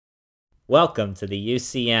Welcome to the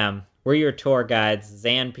UCM. We're your tour guides,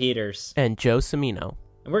 Xan Peters. And Joe Cimino.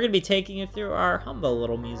 And we're going to be taking you through our humble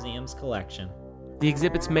little museum's collection. The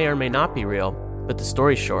exhibits may or may not be real, but the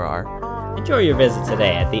stories sure are. Enjoy your visit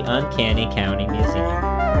today at the Uncanny County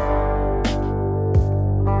Museum.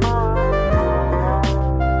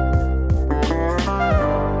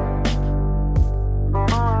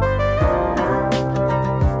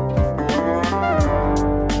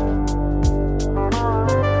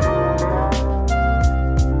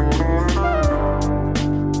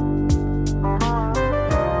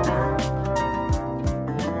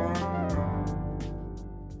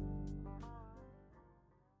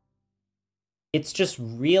 It's just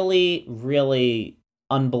really, really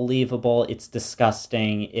unbelievable. It's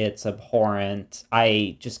disgusting. It's abhorrent.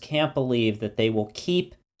 I just can't believe that they will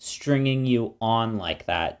keep stringing you on like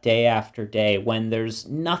that day after day when there's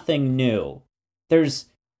nothing new. First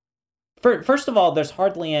of all, there's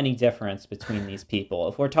hardly any difference between these people.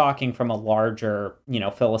 If we're talking from a larger,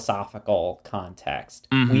 philosophical context,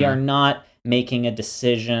 we are not making a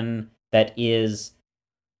decision that is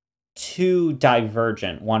too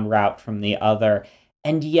divergent one route from the other,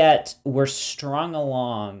 and yet we're strung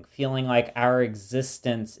along feeling like our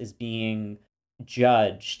existence is being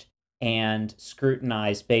judged and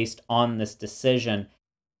scrutinized based on this decision,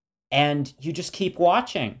 and you just keep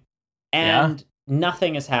watching and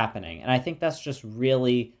nothing is happening. And I think that's just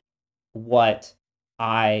really where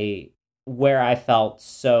I felt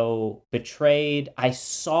so betrayed. I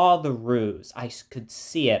saw the ruse. I could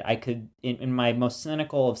see it. I could, in my most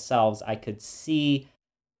cynical of selves, I could see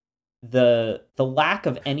the lack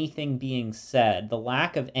of anything being said, the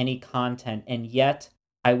lack of any content, and yet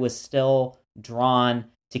I was still drawn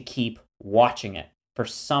to keep watching it for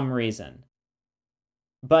some reason.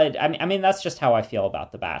 But I mean, that's just how I feel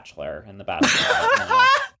about The Bachelor and The Bachelor.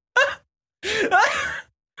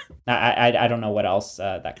 I don't know what else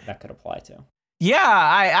that could apply to. Yeah,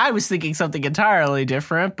 I was thinking something entirely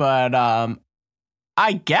different, but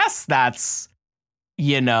I guess that's,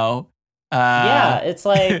 yeah, it's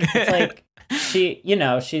like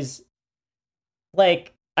she's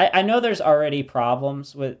like, I know there's already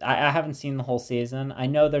problems with, I haven't seen the whole season. I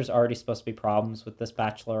know there's already supposed to be problems with this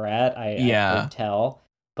Bachelorette. I could tell,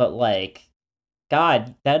 but like,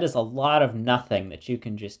 God, that is a lot of nothing that you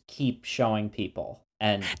can just keep showing people.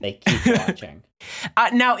 And they keep watching.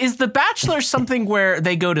 Now, is The Bachelor something where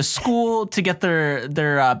they go to school to get their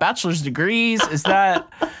bachelor's degrees? Is that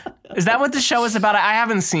what the show is about? I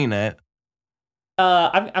haven't seen it.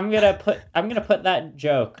 I'm gonna put that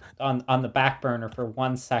joke on the back burner for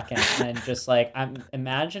 1 second, and just like, I'm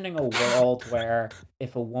imagining a world where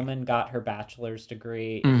if a woman got her bachelor's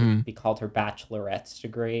degree, it would be called her bachelorette's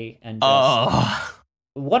degree, and just,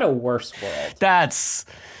 what a worse world. That's.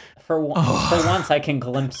 For once, I can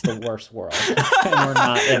glimpse the worst world, and we're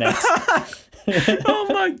not in it. Oh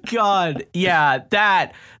my God. Yeah,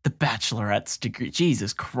 the Bachelorette's degree.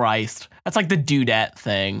 Jesus Christ. That's like the dudette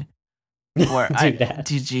thing. Where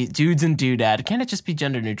dudes and dudette. Can't it just be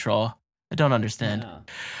gender neutral? I don't understand.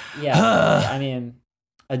 Yeah. I mean,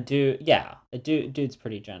 a dude's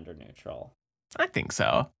pretty gender neutral. I think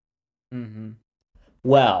so. Mm-hmm.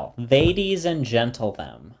 Well, ladies and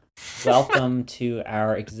gentlemen, welcome to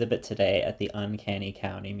our exhibit today at the Uncanny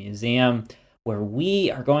County Museum, where we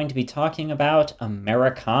are going to be talking about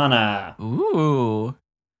Americana. Ooh.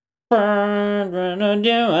 Born in the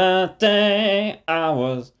U.S.A. I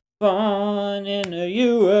was born in the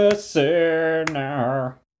U.S.A.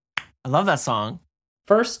 now. I love that song.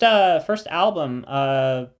 First album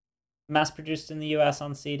mass-produced in the U.S.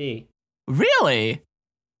 on CD. Really?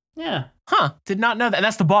 Yeah. Huh. Did not know that. And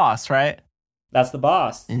that's The Boss, right? That's The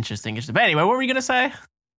Boss. Interesting. But anyway, what were you going to say?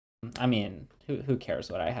 I mean, who cares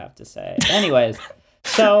what I have to say? Anyways,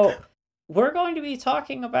 so we're going to be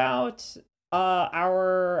talking about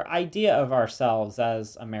our idea of ourselves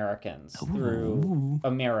as Americans through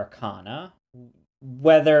Americana,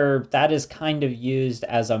 whether that is kind of used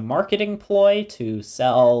as a marketing ploy to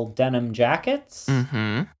sell denim jackets,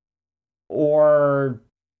 or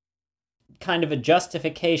kind of a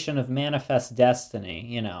justification of manifest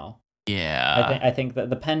destiny, Yeah. I think that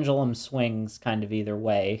the pendulum swings kind of either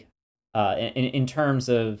way, in terms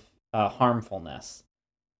of harmfulness.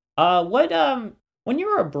 When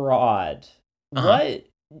you're abroad, I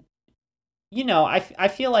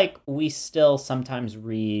feel like we still sometimes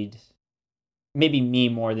read, maybe me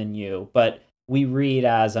more than you, but we read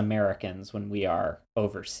as Americans when we are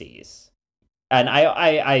overseas. And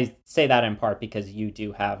I say that in part because you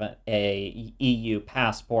do have a EU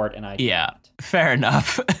passport and I do not. Fair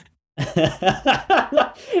enough.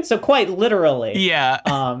 So quite literally. Yeah.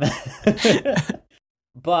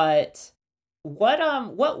 But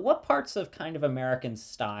what parts of kind of American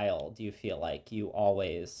style do you feel like you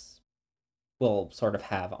always will sort of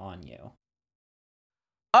have on you?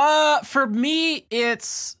 For me,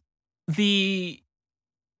 it's the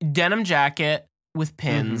denim jacket with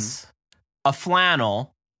pins, a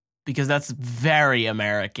flannel, because that's very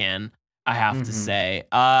American, I have to say.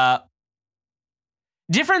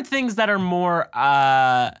 Different things that are more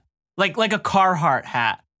like a Carhartt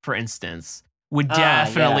hat, for instance, would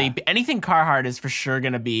definitely be, anything Carhartt is for sure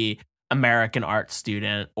going to be American art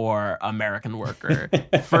student or American worker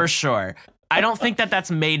for sure. I don't think that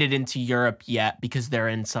that's made it into Europe yet because they're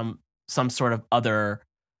in some sort of other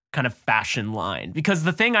kind of fashion line. Because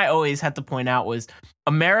the thing I always had to point out was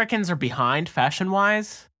Americans are behind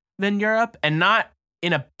fashion-wise than Europe, and not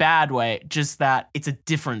in a bad way, just that it's a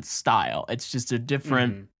different style. It's just a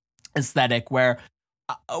different aesthetic where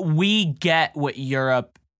we get what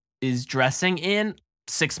Europe is dressing in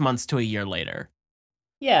 6 months to a year later.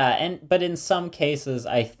 Yeah, but in some cases,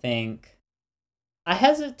 I think I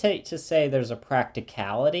hesitate to say there's a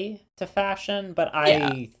practicality to fashion, but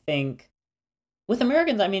I think with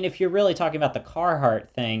Americans, I mean, if you're really talking about the Carhartt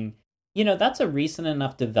thing, that's a recent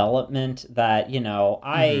enough development that,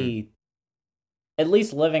 I, at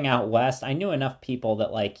least living out west, I knew enough people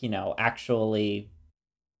that, actually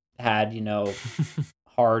had,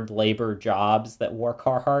 hard labor jobs that wore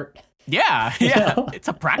Carhartt. Yeah. It's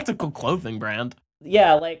a practical clothing brand.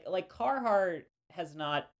 Yeah, like Carhartt has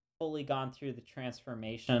not fully gone through the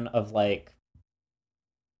transformation of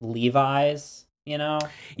Levi's,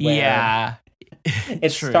 Yeah.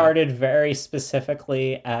 It started very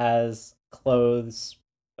specifically as clothes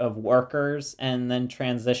of workers and then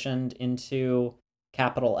transitioned into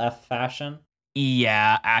capital F fashion.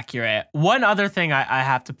 Yeah, accurate. One other thing I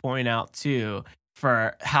have to point out too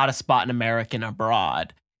for how to spot an American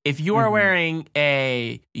abroad. If you are wearing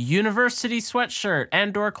a university sweatshirt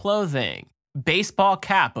and or clothing, baseball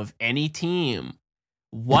cap of any team,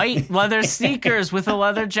 white leather sneakers with a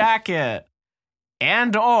leather jacket,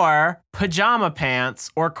 and or pajama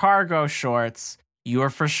pants or cargo shorts, you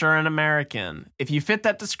are for sure an American. If you fit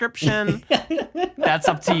that description, that's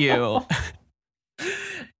up to you.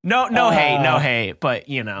 No hate, but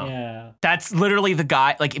that's literally the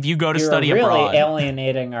guy. Like, if you go to study really abroad,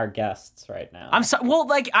 alienating our guests right now.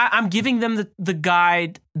 I'm giving them the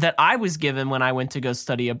guide that I was given when I went to go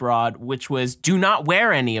study abroad, which was do not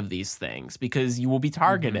wear any of these things because you will be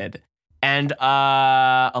targeted. And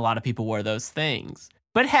a lot of people wear those things.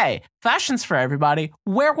 But hey, fashion's for everybody.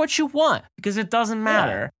 Wear what you want because it doesn't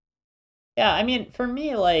matter. Yeah, I mean, for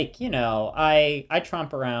me, I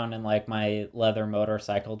tromp around in, my leather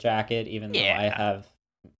motorcycle jacket, even though I have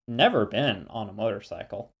never been on a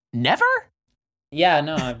motorcycle. Never? Yeah,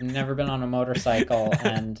 no, I've never been on a motorcycle,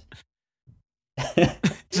 and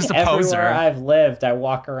just a everywhere poser. I've lived, I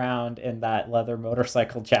walk around in that leather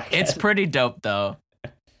motorcycle jacket. It's pretty dope, though.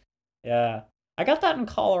 Yeah. I got that in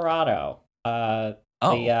Colorado. The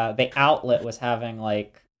outlet was having,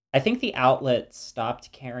 I think the outlet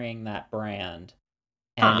stopped carrying that brand,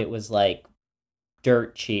 and it was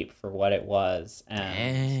dirt cheap for what it was.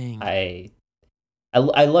 And dang.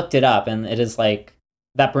 I looked it up, and it is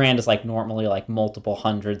that brand is normally multiple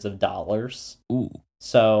hundreds of dollars. Ooh.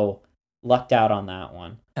 So lucked out on that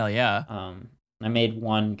one. Hell yeah. I made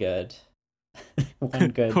one good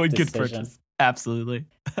decision. Purchase. Absolutely.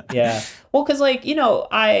 Yeah. Well, because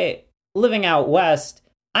I living out west,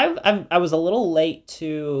 I was a little late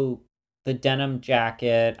to the denim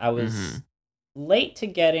jacket. I was late to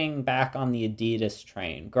getting back on the Adidas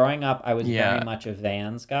train. Growing up, I was very much a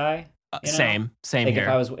Vans guy. Same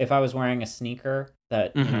here. If I was wearing a sneaker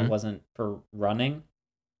that wasn't for running,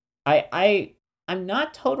 I'm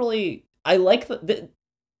not totally. I like the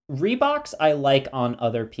Reeboks. I like on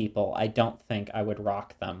other people. I don't think I would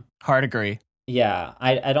rock them. Hard agree. Yeah,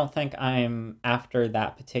 I don't think I'm after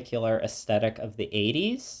that particular aesthetic of the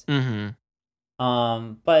 80s.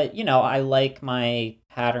 But I like my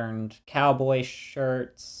patterned cowboy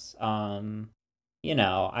shirts. I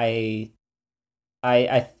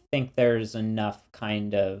think there's enough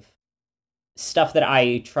kind of stuff that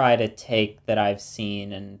I try to take that I've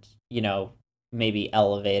seen and, maybe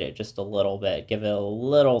elevate it just a little bit, give it a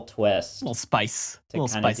little twist. A little spice. To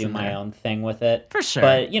kind of do my own thing with it. For sure.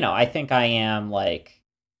 But, I think I am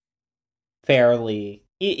fairly,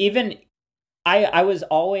 even, it was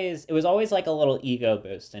always a little ego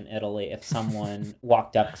boost in Italy if someone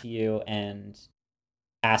walked up to you and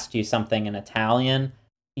asked you something in Italian,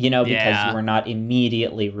 because you were not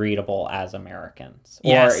immediately readable as Americans.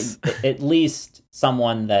 Yes. Or at least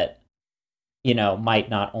someone that, might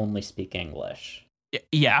not only speak English.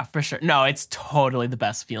 Yeah, for sure. No, it's totally the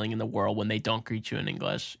best feeling in the world when they don't greet you in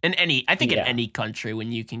English. In any country,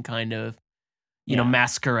 when you can kind of,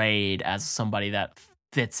 masquerade as somebody that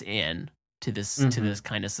fits in to this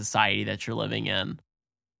kind of society that you're living in.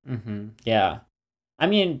 Mm-hmm. Yeah. I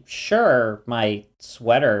mean, sure, my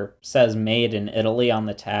sweater says made in Italy on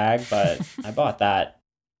the tag, but I bought that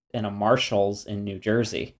in a Marshall's in New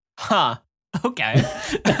Jersey. Huh. Okay.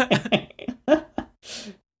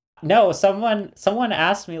 No, someone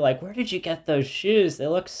asked me, like, where did you get those shoes? They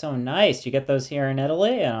look so nice. You get those here in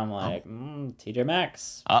Italy? And I'm like, TJ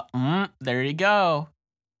Maxx. There you go.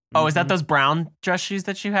 Oh, is that those brown dress shoes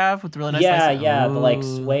that you have with the really nice laces? Yeah, the like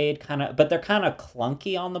suede kind of, but they're kind of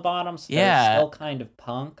clunky on the bottom, so they're still kind of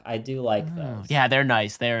punk. I do like those. Yeah, they're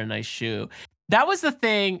nice. They're a nice shoe. That was the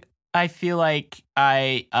thing. I feel like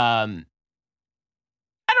I don't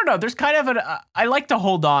know. There's kind of I like to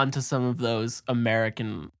hold on to some of those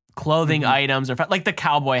American clothing items, or like the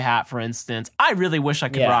cowboy hat, for instance. I really wish I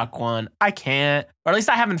could rock one. I can't, or at least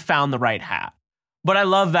I haven't found the right hat. But I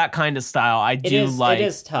love that kind of style. It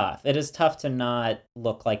is tough. It is tough to not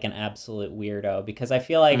look like an absolute weirdo, because I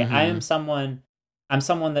feel like I'm someone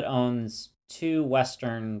that owns 2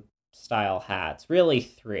 Western style hats, really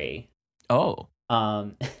 3. Oh.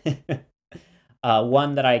 One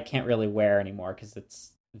that I can't really wear anymore because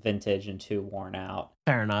it's vintage and too worn out.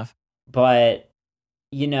 Fair enough. But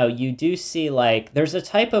you do see, like, there's a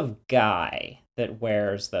type of guy that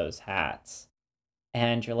wears those hats.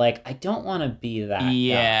 And you're like, I don't want to be that guy.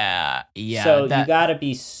 Yeah. So you got to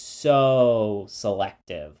be so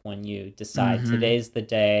selective when you decide today's the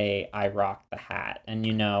day I rock the hat. And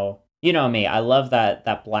you know me, I love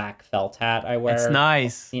that black felt hat I wear. It's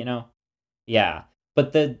nice. Yeah.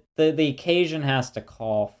 But the occasion has to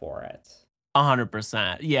call for it.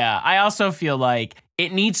 100%. Yeah. I also feel like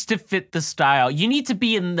it needs to fit the style. You need to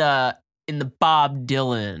be in the Bob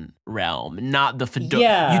Dylan realm, not the fedora.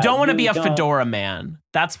 Yeah, you don't want to be a fedora man.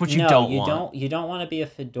 That's what you don't want. You don't want to be a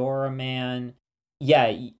fedora man.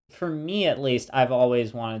 Yeah, for me at least, I've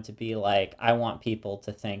always wanted to be like, I want people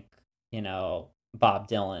to think, Bob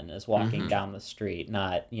Dylan is walking down the street,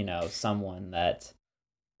 not, someone that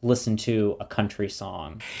listened to a country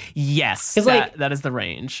song. Yes, that is the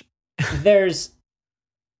range. There's,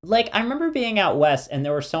 like, I remember being out west, and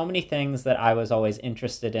there were so many things that I was always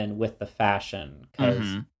interested in with the fashion,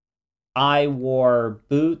 because I wore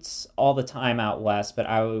boots all the time out west, but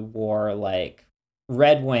I wore, like,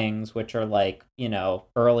 Red Wings, which are, like,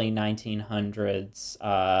 early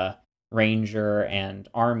 1900s Ranger and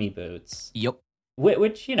Army boots. Yep.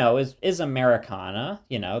 Which, is Americana.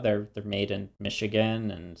 They're made in Michigan,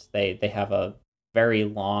 and they have a very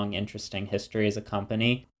long, interesting history as a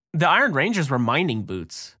company. The Iron Rangers were mining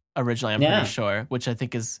boots originally, I'm pretty sure, which I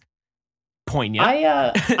think is poignant.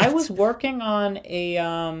 I was working on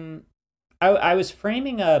I was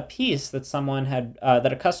framing a piece that someone had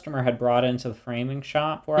that a customer had brought into the framing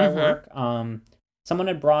shop where I work. Someone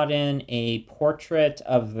had brought in a portrait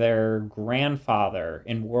of their grandfather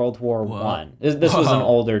in World War I. This was an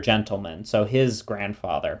older gentleman, so his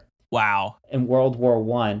grandfather. Wow. In World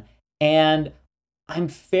War I. And I'm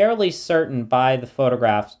fairly certain by the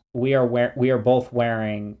photographs we are both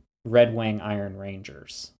wearing Red Wing Iron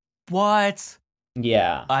Rangers. What?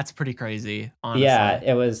 Yeah. That's pretty crazy, honestly. Yeah,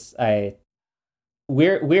 it was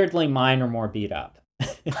weirdly mine are more beat up.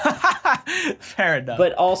 Fair enough.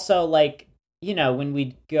 But also, like, when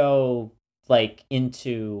we'd go, like,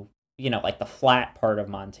 into, like the flat part of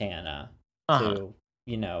Montana to,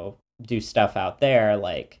 do stuff out there,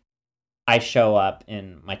 like, I show up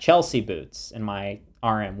in my Chelsea boots and my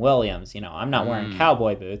RM Williams. I'm not wearing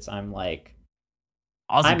cowboy boots. I'm like,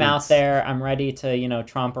 Aussie I'm boots. out there. I'm ready to,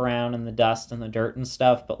 tromp around in the dust and the dirt and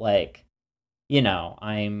stuff. But, like,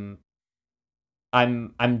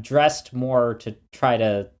 I'm dressed more to try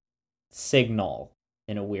to signal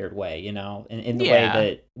in a weird way, in the way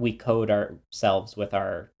that we code ourselves with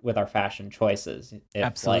our fashion choices.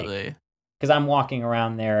 Absolutely. Because I'm walking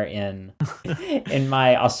around there in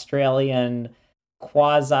my Australian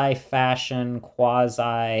quasi-fashion,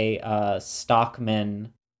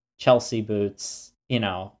 quasi-stockman Chelsea boots,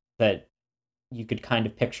 that you could kind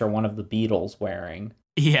of picture one of the Beatles wearing.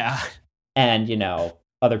 Yeah. And,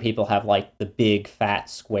 other people have, like, the big, fat,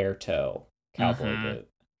 square toe cowboy boot.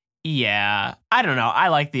 Yeah. I don't know. I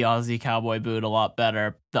like the Aussie cowboy boot a lot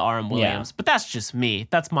better, the RM Williams. But that's just me.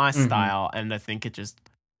 That's my style, and I think it just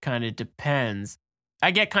kind of depends.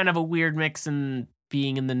 I get kind of a weird mix in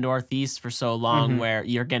being in the Northeast for so long where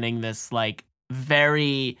you're getting this, like,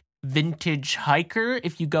 very vintage hiker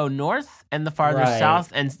if you go north, and the farther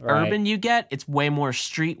south and urban you get, it's way more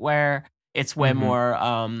streetwear. It's way more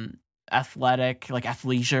athletic, like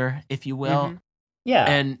athleisure, if you will. Mm-hmm. Yeah.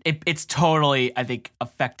 And it's totally, I think,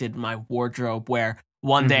 affected my wardrobe, where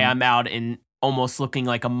one day I'm out in almost looking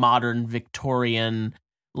like a modern Victorian,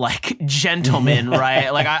 like, gentleman,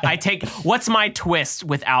 right? Like, I take, what's my twist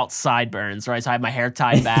without sideburns, right? So I have my hair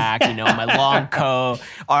tied back, my long coat,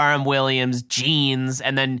 R.M. Williams, jeans,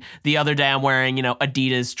 and then the other day I'm wearing,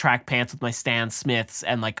 Adidas track pants with my Stan Smiths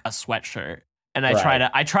and, like, a sweatshirt. And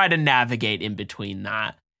I try to navigate in between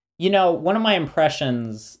that. One of my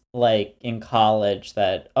impressions, like, in college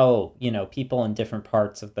that, people in different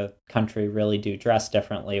parts of the country really do dress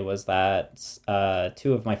differently was that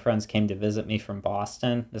two of my friends came to visit me from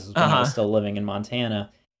Boston. This is when I was still living in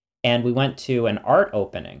Montana. And we went to an art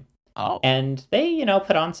opening. Oh. And they,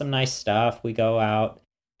 put on some nice stuff. We go out.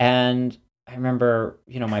 And I remember,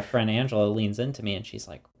 my friend Angela leans into me and she's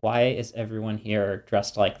like, why is everyone here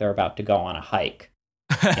dressed like they're about to go on a hike?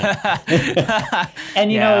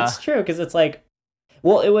 And it's true, because it's like,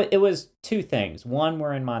 well, it was two things. One,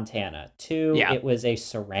 we're in Montana. Two, it was a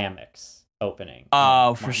ceramics opening.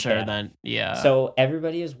 Oh, for sure then. Yeah. So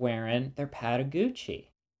everybody is wearing their Patagucci.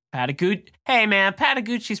 Hey man,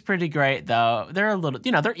 Patagucci's pretty great though. They're a little,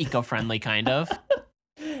 they're eco-friendly kind of.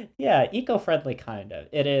 Yeah, eco-friendly kind of.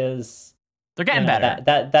 It is. They're getting better.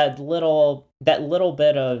 That little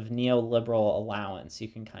bit of neoliberal allowance you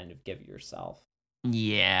can kind of give yourself.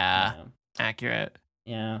 Yeah. Accurate.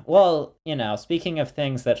 Yeah. Well, speaking of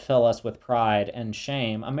things that fill us with pride and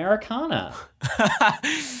shame, Americana.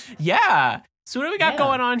 Yeah. So what do we got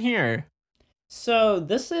going on here? So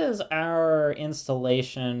this is our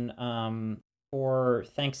installation for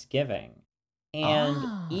Thanksgiving. And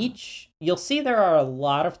you'll see there are a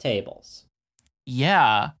lot of tables.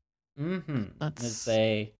 Yeah. Mm-hmm. It's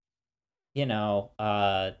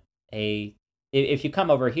if you come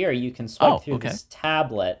over here, you can swipe through this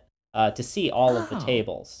tablet to see all of the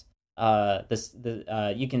tables.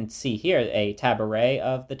 You can see here a tabaret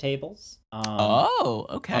of the tables. On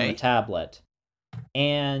the tablet,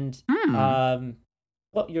 and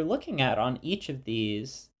what you're looking at on each of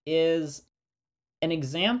these is an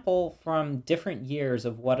example from different years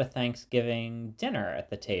of what a Thanksgiving dinner at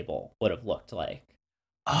the table would have looked like.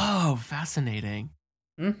 Oh, fascinating.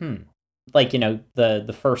 Mm-hmm. Like,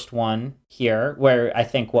 the first one here, where I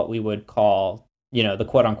think what we would call, the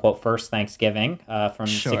quote-unquote first Thanksgiving from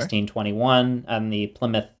 1621 on the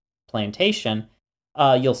Plymouth plantation,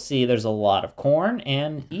 you'll see there's a lot of corn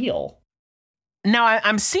and eel. Now,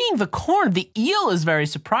 I'm seeing the corn. The eel is very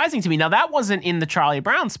surprising to me. Now, that wasn't in the Charlie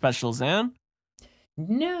Brown special, Xan.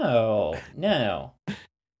 No.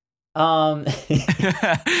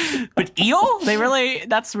 But eel?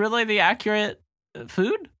 That's really the accurate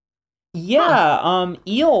food? Yeah,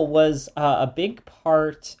 eel was a big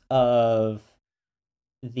part of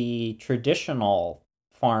the traditional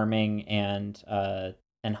farming and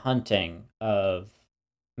hunting of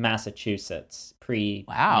Massachusetts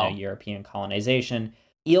pre-European colonization.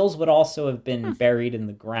 Eels would also have been buried in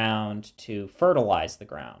the ground to fertilize the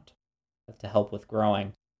ground to help with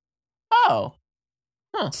growing. Oh.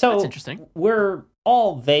 So that's interesting. We're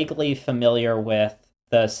all vaguely familiar with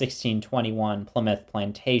the 1621 Plymouth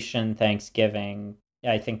Plantation Thanksgiving.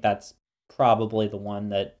 I think that's probably the one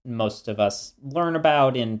that most of us learn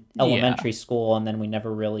about in elementary school, and then we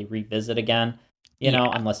never really revisit again,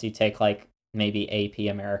 unless you take, like, maybe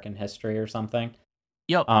AP American history or something.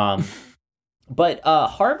 Yep. But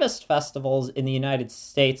harvest festivals in the United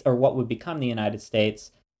States, or what would become the United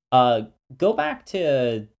States, go back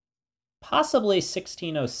to possibly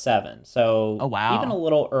 1607. So even a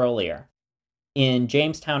little earlier. In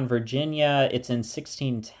Jamestown, Virginia, it's in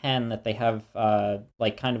 1610 that they have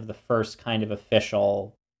kind of the first kind of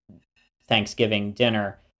official Thanksgiving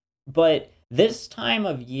dinner. But this time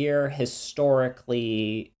of year,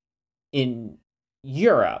 historically, in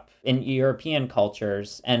Europe, in European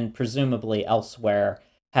cultures, and presumably elsewhere,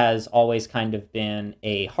 has always kind of been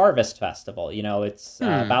a harvest festival. It's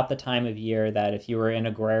about the time of year that if you were in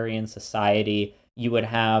agrarian society, you would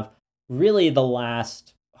have really the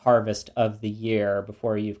last harvest of the year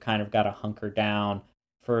before you've kind of got to hunker down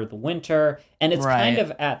for the winter. And it's kind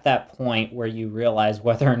of at that point where you realize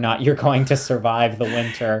whether or not you're going to survive the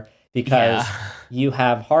winter, because you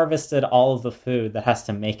have harvested all of the food that has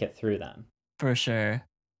to make it through them. For sure.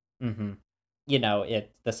 Mm-hmm.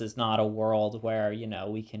 This is not a world where,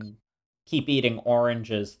 we can keep eating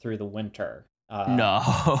oranges through the winter.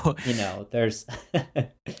 No. There's a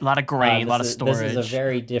lot of grain, a lot of storage. This is a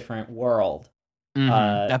very different world.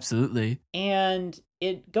 Absolutely. And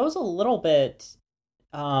it goes a little bit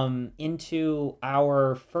into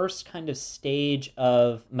our first kind of stage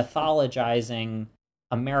of mythologizing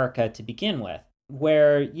America to begin with.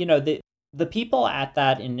 where, the people at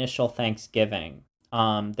that initial Thanksgiving,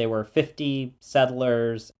 they were 50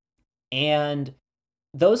 settlers, and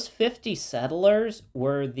those 50 settlers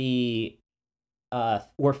were 50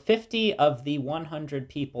 of the 100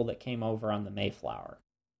 people that came over on the Mayflower.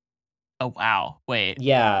 Oh, wow. Wait.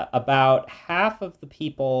 Yeah, about half of the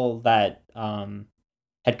people that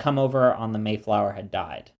had come over on the Mayflower had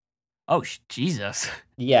died. Oh, Jesus.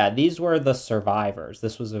 Yeah, these were the survivors.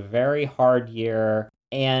 This was a very hard year.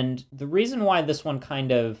 And the reason why this one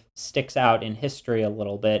kind of sticks out in history a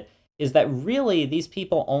little bit is that really these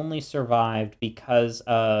people only survived because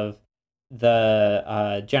of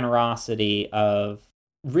the generosity of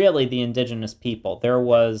really the indigenous people. There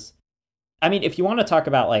was, I mean, if you want to talk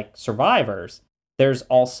about like survivors, there's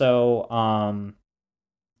also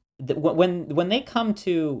when they come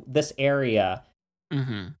to this area,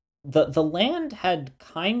 the land had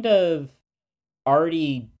kind of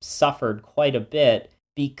already suffered quite a bit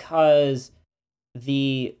because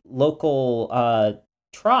the local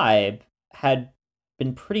tribe had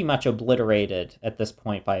been pretty much obliterated at this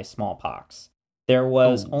point by smallpox. There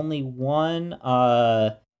was only one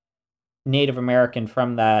Native American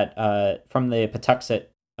from the Patuxet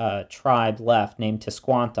tribe left, named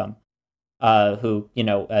Tisquantum, who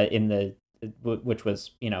which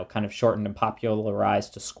was kind of shortened and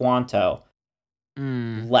popularized to Squanto,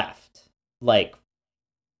 left. Like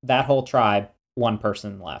that whole tribe, one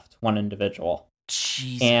person left, one individual.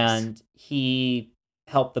 Jesus. And he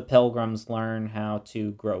helped the Pilgrims learn how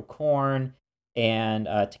to grow corn and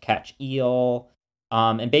to catch eel,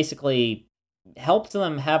 and basically helped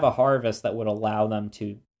them have a harvest that would allow them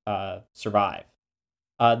to survive.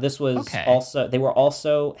 This was also, they were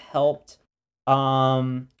also helped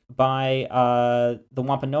by the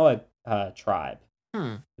Wampanoag tribe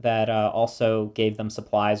that also gave them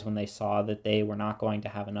supplies when they saw that they were not going to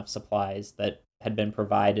have enough supplies that had been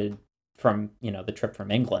provided from, the trip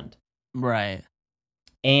from England. Right.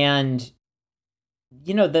 And,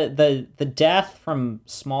 the death from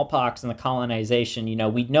smallpox and the colonization,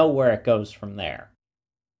 we know where it goes from there.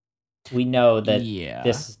 We know that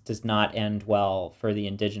this does not end well for the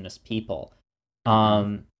indigenous people.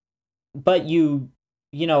 But you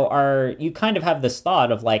kind of have this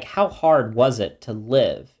thought of like, how hard was it to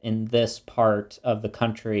live in this part of the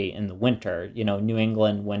country in the winter? New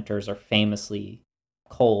England winters are famously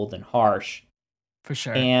cold and harsh. For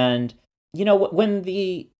sure. And, when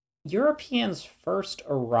the Europeans first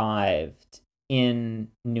arrived in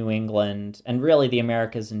New England, and really the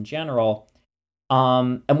Americas in general,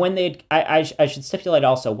 and when I should stipulate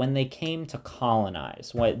also, when they came to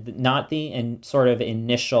colonize, not the sort of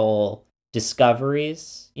initial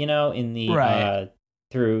discoveries, in the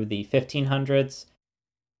through the 1500s,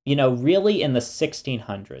 really in the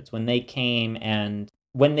 1600s, when they came and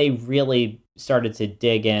when they really started to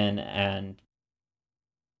dig in and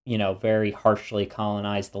very harshly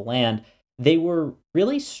colonize the land, they were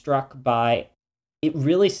really struck by, it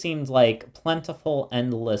really seemed like plentiful,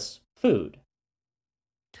 endless food.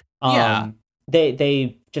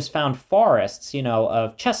 They just found forests,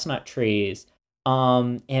 of chestnut trees,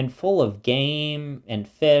 and full of game and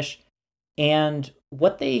fish. And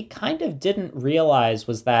what they kind of didn't realize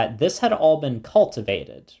was that this had all been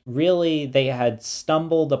cultivated. Really, they had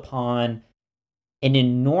stumbled upon an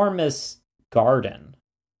enormous garden.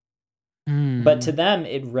 But to them,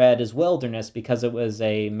 it read as wilderness because it was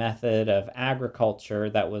a method of agriculture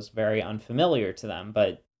that was very unfamiliar to them.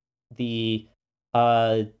 But the,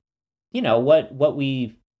 what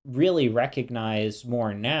we really recognize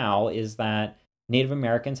more now is that Native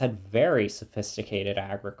Americans had very sophisticated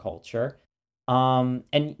agriculture, and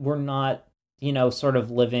were not, sort of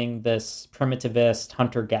living this primitivist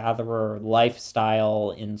hunter-gatherer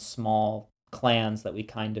lifestyle in small clans that we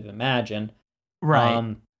kind of imagine.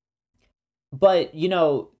 Right. But,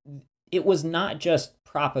 it was not just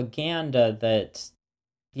propaganda that,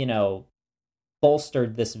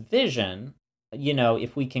 bolstered this vision.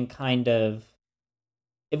 If we can kind of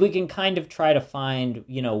try to find,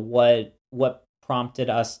 what prompted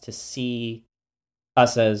us to see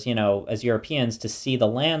us as, as Europeans, to see the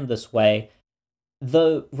land this way,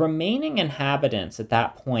 the remaining inhabitants at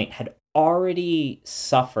that point had already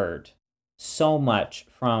suffered so much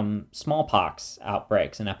from smallpox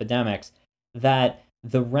outbreaks and epidemics that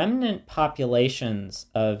the remnant populations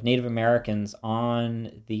of Native Americans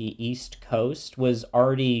on the East Coast was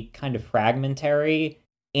already kind of fragmentary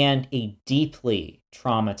and a deeply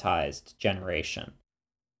traumatized generation.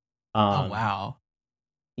 Oh, wow.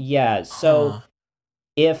 Yeah, so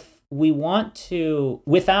if we want to,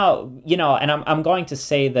 without, and I'm going to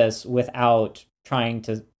say this without trying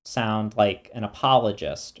to sound like an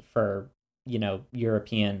apologist for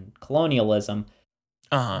European colonialism.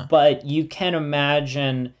 Uh-huh. But you can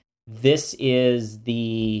imagine this is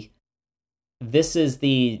the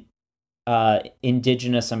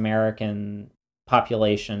indigenous American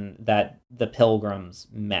population that the Pilgrims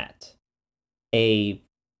met.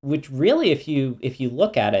 Which really, if you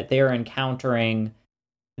look at it, they are encountering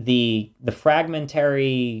the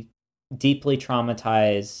fragmentary, deeply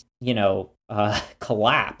traumatized,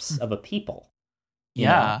 collapse of a people,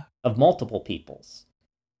 of multiple peoples,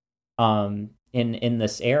 in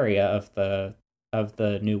this area of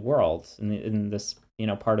the New World, in this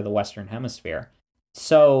part of the Western Hemisphere.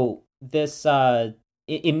 So this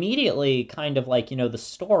immediately kind of like the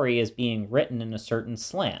story is being written in a certain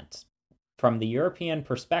slant from the European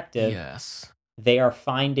perspective. Yes, they are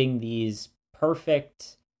finding these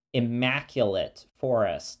perfect, immaculate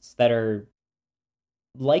forests that are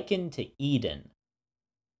likened to Eden.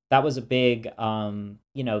 That was a big, thing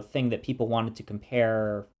that people wanted to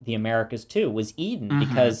compare the Americas to, was Eden,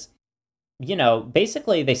 because,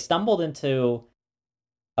 basically they stumbled into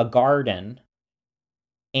a garden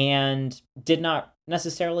and did not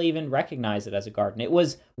necessarily even recognize it as a garden. It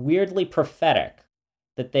was weirdly prophetic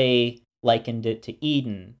that they likened it to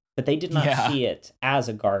Eden, but they did not see it as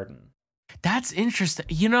a garden. That's interesting.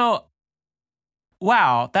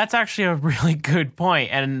 Wow, that's actually a really good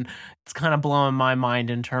point, and it's kind of blowing my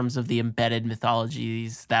mind in terms of the embedded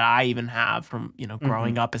mythologies that I even have from,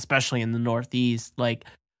 growing up, especially in the Northeast,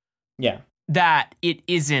 that it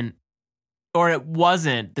isn't, or it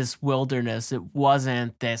wasn't this wilderness, it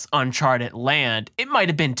wasn't this uncharted land. It might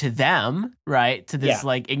have been to them, right? To this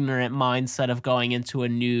ignorant mindset of going into a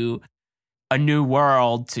new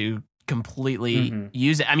world to completely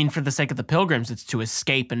use it. I mean, for the sake of the Pilgrims, it's to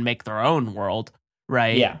escape and make their own world,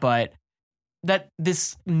 right? Yeah. But that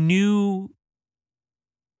this new,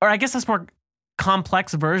 or I guess this more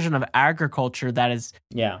complex version of agriculture that is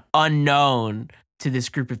unknown to this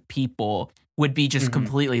group of people would be just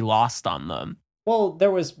completely lost on them. Well,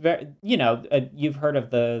 there was, you've heard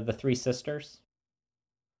of the Three Sisters?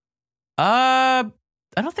 I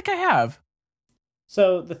don't think I have.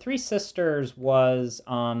 So the Three Sisters was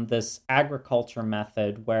this agriculture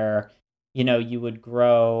method where, you would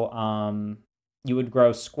grow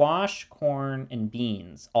squash, corn, and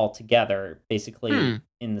beans all together, basically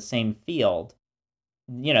in the same field.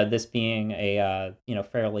 This being a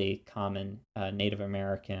fairly common Native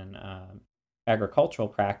American agricultural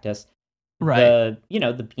practice. Right.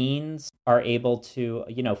 The beans are able to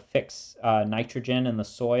fix nitrogen in the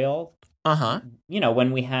soil.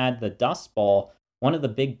 When we had the Dust Bowl, one of the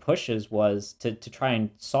big pushes was to try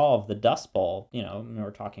and solve the Dust Bowl,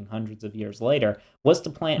 we're talking hundreds of years later, was to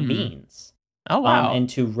plant beans. Oh, wow. And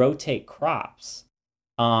to rotate crops.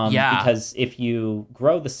 Because if you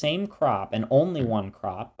grow the same crop and only one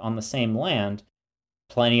crop on the same land,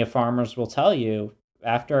 plenty of farmers will tell you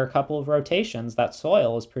after a couple of rotations that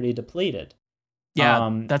soil is pretty depleted.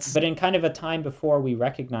 But in kind of a time before we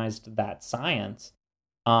recognized that science,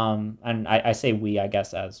 and I say we, I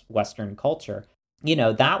guess, as Western culture,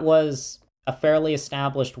 that was a fairly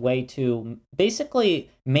established way to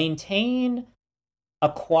basically maintain a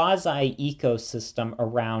quasi-ecosystem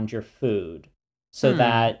around your food, so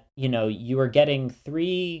that, you are getting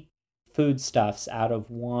 3 foodstuffs out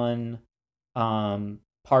of one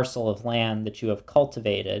parcel of land that you have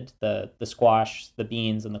cultivated, the squash, the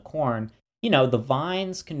beans, and the corn. The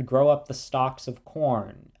vines can grow up the stalks of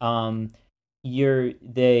corn.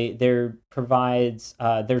 There provides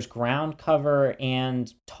there's ground cover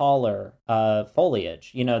and taller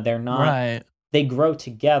foliage. They're not right. They grow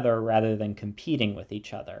together rather than competing with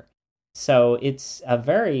each other. So it's a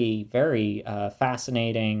very, very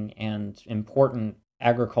fascinating and important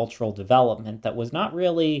agricultural development that was not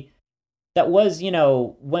really, that was,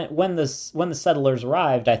 when the settlers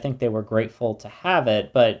arrived, I think they were grateful to have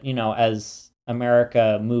it. But, as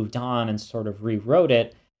America moved on and sort of rewrote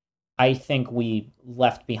it, I think we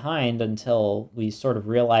left behind until we sort of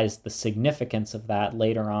realized the significance of that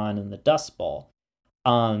later on in the Dust Bowl.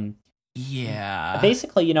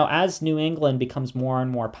 Basically, as New England becomes more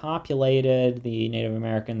and more populated, the Native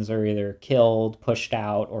Americans are either killed, pushed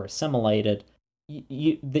out, or assimilated.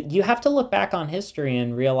 You have to look back on history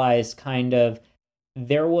and realize kind of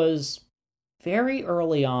there was very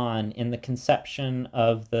early on in the conception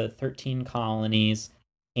of the 13 colonies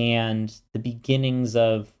and the beginnings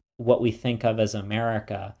of what we think of as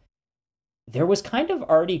America, there was kind of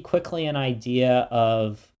already quickly an idea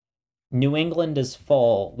of New England is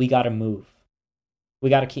full. We got to move. We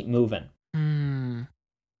got to keep moving.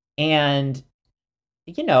 And,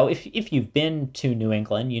 if you've been to New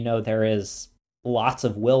England, there is lots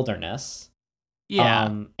of wilderness.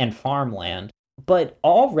 and farmland. But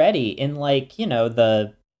already in like, you know,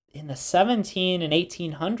 in the 17 and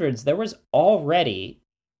 1800s, there was already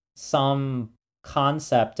some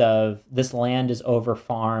concept of this land is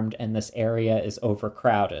over-farmed and this area is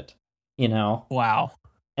overcrowded, you know? Wow.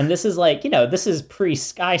 And this is like, you know, this is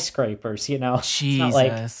pre-skyscrapers, you know?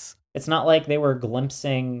 Jesus. It's not like they were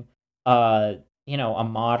glimpsing, you know, a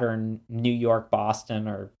modern New York, Boston,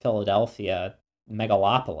 or Philadelphia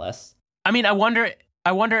megalopolis. I mean, I wonder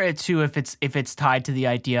it too if it's tied to the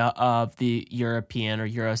idea of the European or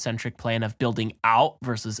Eurocentric plan of building out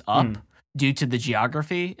versus up due to the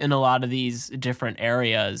geography in a lot of these different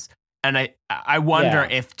areas. And I wonder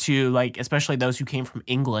if too, like, especially those who came from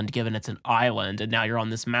England, given it's an island and now you're on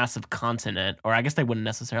this massive continent, or I guess they wouldn't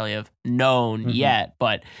necessarily have known yet,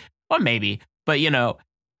 but well, maybe. But, you know,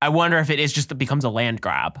 I wonder if it is just, it becomes a land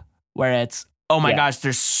grab where it's, oh my gosh,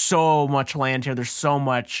 there's so much land here. There's so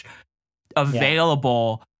much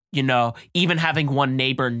available, you know, even having one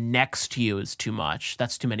neighbor next to you is too much.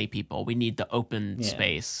 That's too many people. We need the open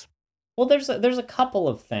space. Well, there's a couple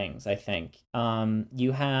of things, I think.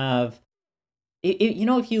 You have, you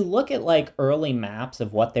know, if you look at like early maps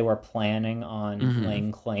of what they were planning on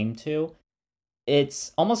laying claim to,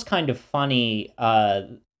 it's almost kind of funny.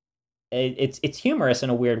 It's humorous in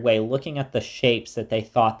a weird way, looking at the shapes that they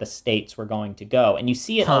thought the states were going to go, and you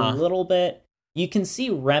see it a little bit. You can see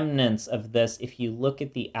remnants of this if you look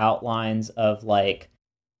at the outlines of like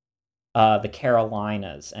the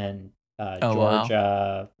Carolinas and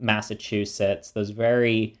Georgia, Massachusetts, those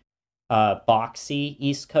very boxy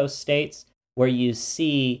East Coast states, where you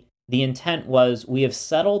see the intent was, we have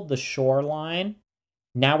settled the shoreline,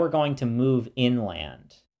 now we're going to move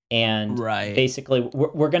inland. And basically,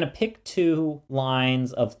 we're going to pick 2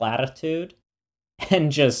 lines of latitude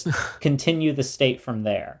and just continue the state from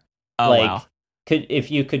there.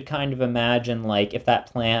 If you could kind of imagine, like, if that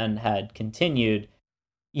plan had continued,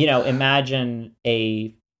 you know, imagine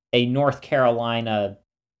a North Carolina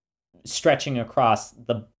stretching across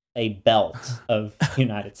a belt of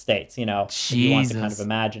United States, you know, if you want to kind of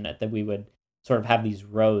imagine it, that we would sort of have these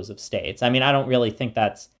rows of states. I mean, I don't really think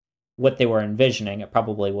that's what they were envisioning. It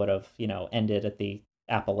probably would have, you know, ended at the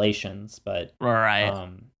Appalachians, but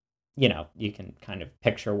you know, you can kind of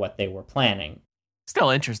picture what they were planning. Still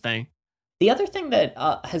interesting. The other thing that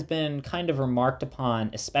has been kind of remarked upon,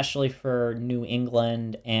 especially for New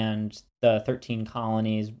England and the 13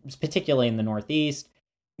 colonies, particularly in the Northeast,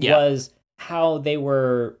 was how they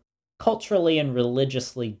were culturally and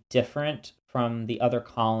religiously different from the other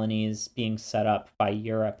colonies being set up by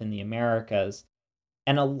Europe and the Americas.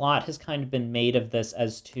 And a lot has kind of been made of this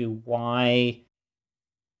as to why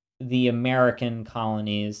the American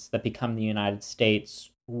colonies that become the United States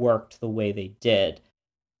worked the way they did.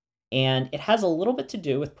 And it has a little bit to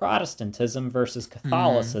do with Protestantism versus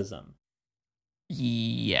Catholicism.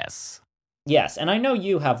 Yes. Yes, and I know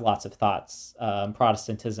you have lots of thoughts on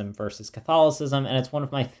Protestantism versus Catholicism, and it's one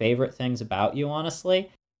of my favorite things about you, honestly.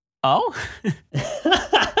 Oh?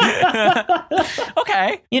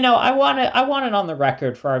 Okay. You know, I want it on the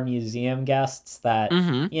record for our museum guests that,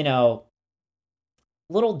 you know,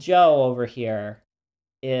 little Joe over here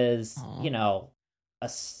is, you know, a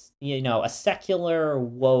secular,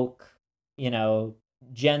 woke, you know,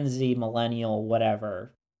 Gen Z, millennial,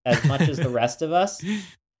 whatever, as much as the rest of us.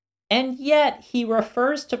 And yet he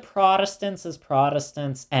refers to Protestants as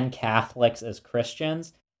Protestants and Catholics as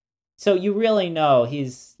Christians. So you really know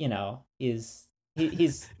he's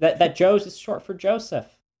that Joe's is short for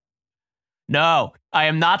Joseph. No, I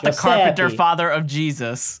am not Giuseppe, the carpenter father of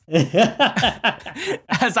Jesus.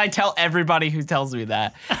 As I tell everybody who tells me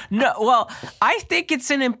that. No, well, I think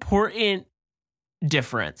it's an important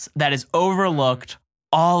difference that is overlooked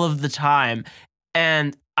all of the time.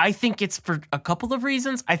 And I think it's for a couple of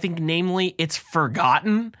reasons. I think, namely, it's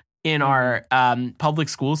forgotten in our public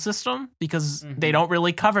school system because they don't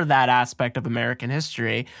really cover that aspect of American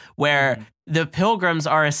history where the Pilgrims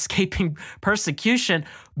are escaping persecution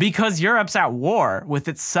because Europe's at war with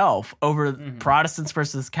itself over Protestants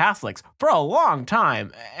versus Catholics for a long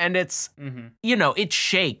time. And it's, you know, it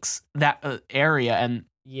shakes that area and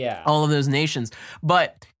all of those nations.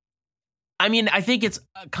 But I mean, I think it's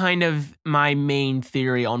kind of my main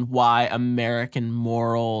theory on why American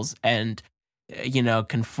morals and, you know,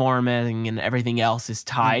 conforming and everything else is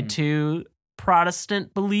tied to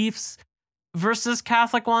Protestant beliefs versus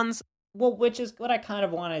Catholic ones. Well, which is what I kind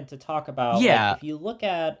of wanted to talk about. Yeah. Like, if you look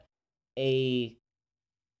at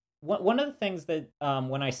one of the things that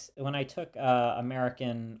when I took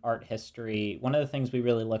American art history, one of the things we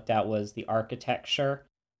really looked at was the architecture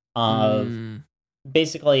of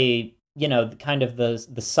basically kind of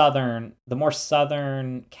the more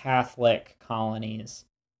southern Catholic colonies.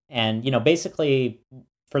 And, basically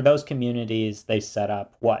for those communities, they set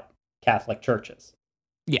up Catholic churches.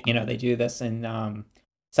 Yeah. They do this in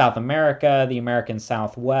South America, the American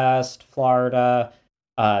Southwest, Florida,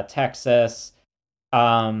 Texas,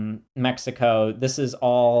 Mexico. This is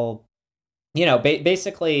all,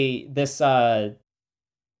 basically this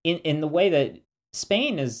in the way that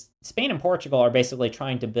Spain and Portugal are basically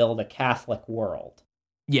trying to build a Catholic world.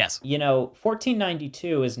 Yes.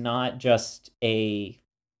 1492 is not just a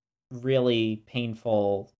really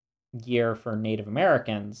painful year for Native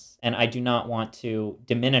Americans, and I do not want to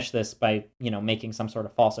diminish this by, making some sort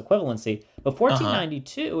of false equivalency, but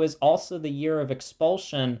 1492 is also the year of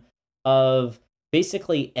expulsion of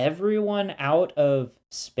basically everyone out of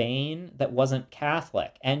Spain that wasn't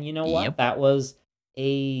Catholic. And you know what? Yep. That was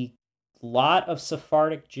a lot of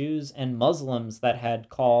Sephardic Jews and Muslims that had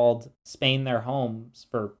called Spain their homes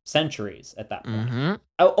for centuries at that point. Mm-hmm.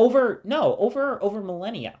 Over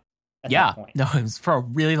millennia. At that point. No, it was for a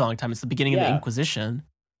really long time. It's the beginning of the Inquisition.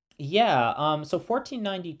 Yeah, so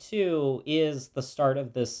 1492 is the start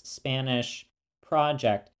of this Spanish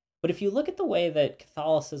project. But if you look at the way that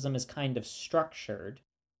Catholicism is kind of structured,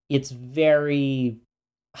 it's very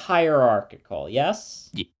hierarchical,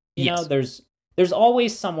 yes? Yes. There's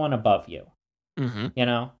always someone above you,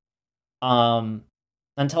 until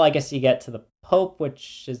I guess you get to the Pope,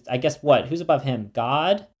 which is, I guess, who's above him?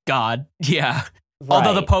 God, yeah. Right.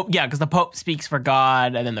 Although the Pope, because the Pope speaks for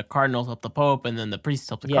God, and then the cardinals help the Pope, and then the priests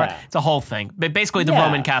help the cardinal. It's a whole thing. But basically the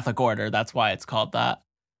Roman Catholic order, that's why it's called that.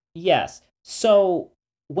 Yes. So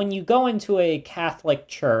when you go into a Catholic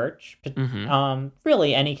church,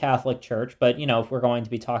 really any Catholic church, but, if we're going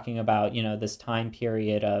to be talking about, this time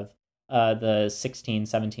period of the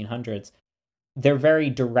 1700s, they're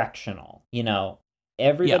very directional.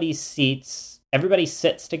 Everybody sits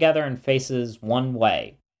together and faces one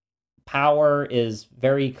way. Power is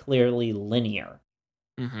very clearly linear.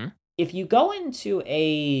 Mm-hmm. If you go into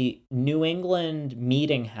a New England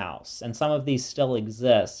meeting house, and some of these still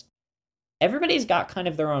exist, everybody's got kind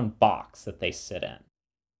of their own box that they sit in.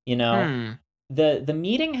 The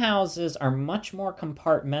meeting houses are much more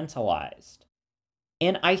compartmentalized.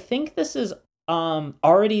 And I think this is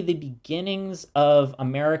already the beginnings of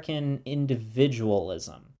American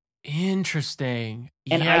individualism. Interesting.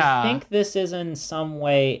 And I think this is in some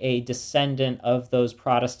way a descendant of those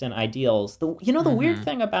Protestant ideals. The weird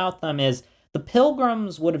thing about them is the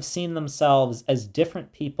Pilgrims would have seen themselves as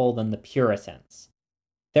different people than the Puritans.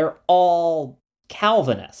 They're all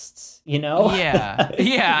Calvinists, Yeah.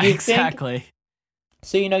 Yeah, exactly.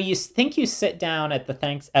 So, you think you sit down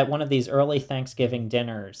at one of these early Thanksgiving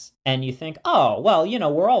dinners and you think, oh, well,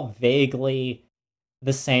 we're all vaguely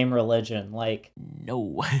the same religion. Like,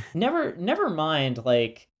 no. never mind,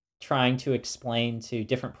 like, trying to explain to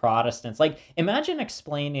different Protestants. Like, imagine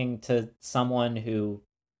explaining to someone who,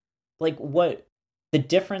 like, what the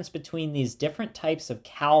difference between these different types of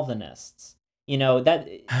Calvinists,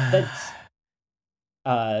 that's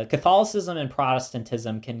Catholicism and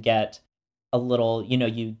Protestantism can get a little,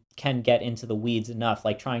 you can get into the weeds enough,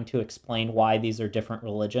 like trying to explain why these are different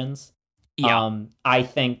religions. Yeah.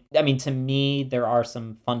 To me, there are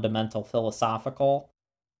some fundamental philosophical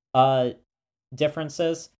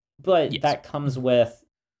differences, but that comes with,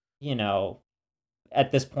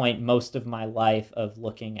 at this point, most of my life of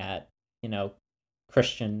looking at,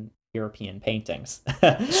 Christian European paintings.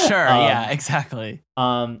 Sure, yeah, exactly.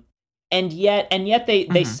 And yet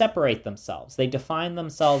they separate themselves. They define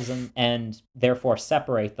themselves and therefore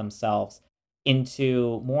separate themselves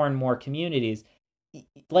into more and more communities.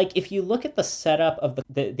 Like, if you look at the setup of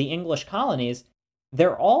the English colonies,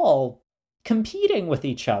 they're all competing with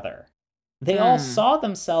each other. They all saw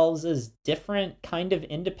themselves as different kind of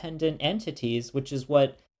independent entities, which is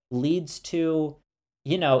what leads to,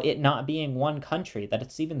 it not being one country, that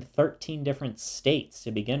it's even 13 different states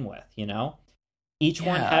to begin with, Each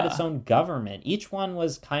one had its own government. Each one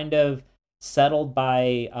was kind of settled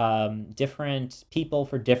by different people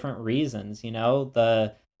for different reasons,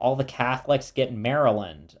 all the Catholics get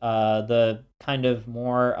Maryland. The kind of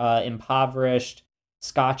more impoverished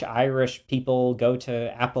Scotch-Irish people go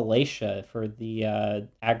to Appalachia for the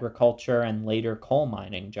agriculture and later coal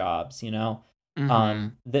mining jobs,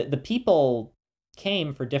 The people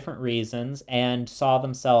came for different reasons and saw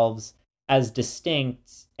themselves as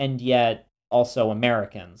distinct and yet also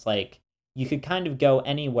Americans. Like, you could kind of go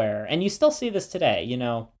anywhere, and you still see this today,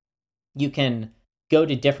 you can go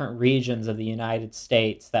to different regions of the United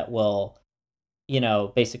States that will,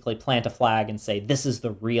 basically plant a flag and say, this is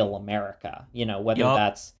the real America, whether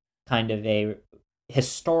that's kind of a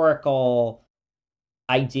historical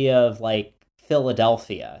idea of like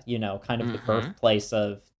Philadelphia, kind of the birthplace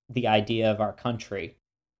of the idea of our country.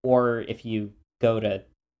 Or if you go to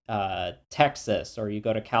Texas, or you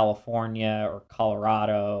go to California or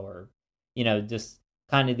Colorado, or, just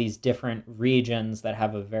kind of these different regions that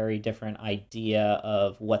have a very different idea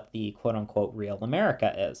of what the quote unquote real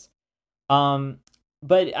America is.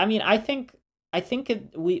 But I mean, I think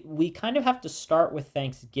we kind of have to start with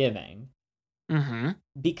Thanksgiving,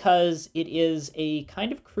 because it is a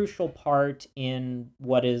kind of crucial part in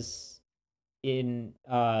what is in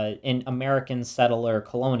American settler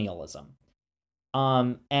colonialism.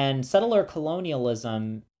 And settler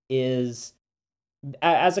colonialism is,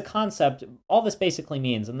 as a concept, all this basically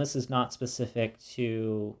means, and this is not specific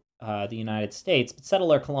to the United States, but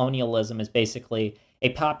settler colonialism is basically a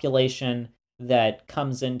population that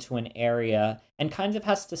comes into an area and kind of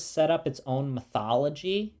has to set up its own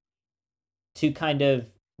mythology to kind of,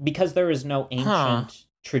 because there is no ancient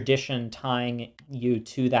tradition tying you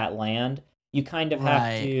to that land, you kind of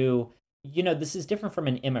have to, this is different from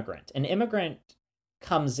an immigrant. An immigrant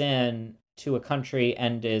comes in to a country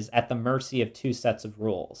and is at the mercy of two sets of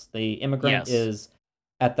rules. The immigrant is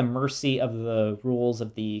at the mercy of the rules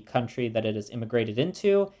of the country that it has immigrated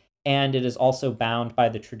into, and it is also bound by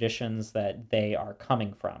the traditions that they are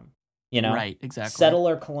coming from. Right, exactly.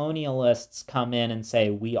 Settler colonialists come in and say,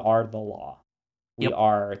 we are the law. We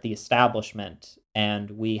are the establishment,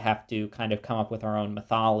 and we have to kind of come up with our own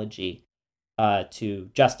mythology to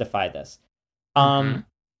justify this. So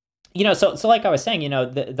like I was saying,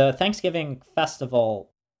 the Thanksgiving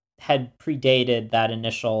festival had predated that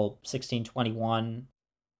initial 1621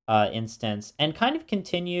 instance, and kind of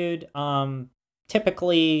continued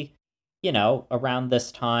typically, around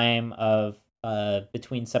this time of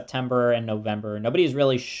between September and November. Nobody's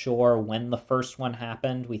really sure when the first one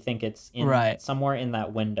happened. We think it's somewhere in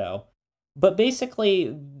that window. But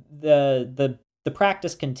basically, the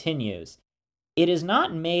practice continues. It is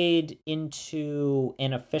not made into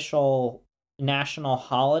an official national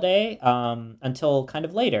holiday until kind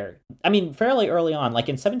of later. I mean, fairly early on. Like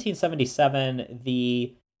in 1777,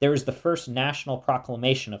 there was the first national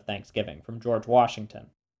proclamation of Thanksgiving from George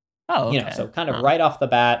Washington. Oh, okay. So kind of right off the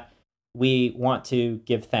bat, we want to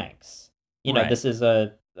give thanks. This is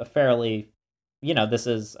a fairly, this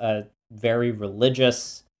is a very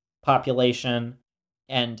religious population,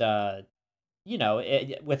 and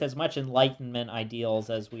with as much Enlightenment ideals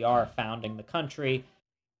as we are founding the country,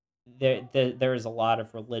 there is a lot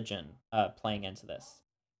of religion playing into this.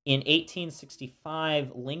 In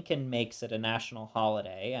 1865, Lincoln makes it a national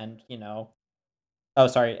holiday, and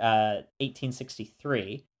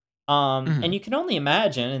 1863. And you can only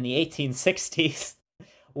imagine in the 1860s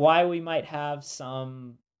why we might have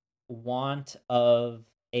some want of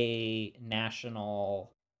a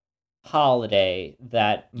national holiday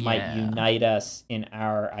that might unite us in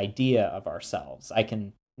our idea of ourselves. I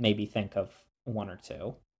can maybe think of one or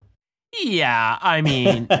two. Yeah, I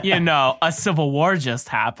mean, a civil war just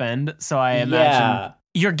happened, so I imagine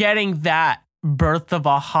you're getting that birth of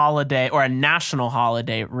a holiday or a national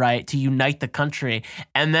holiday, right, to unite the country.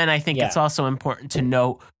 And then I think it's also important to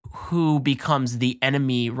note who becomes the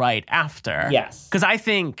enemy right after. Yes. Because I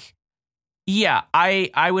think,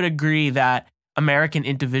 I would agree that American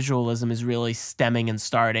individualism is really stemming and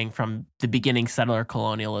starting from the beginning settler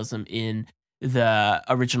colonialism in the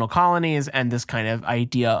original colonies, and this kind of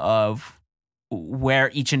idea of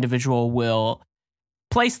where each individual will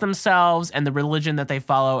place themselves and the religion that they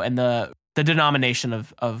follow and the denomination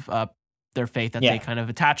of their faith that they kind of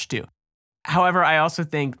attach to. However, I also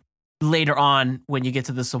think later on, when you get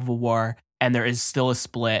to the Civil War and there is still a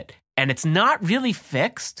split, and it's not really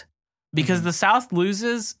fixed because the South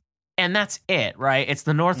loses and that's it, right? It's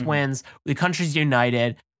the North wins, the country's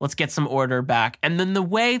united, let's get some order back. And then the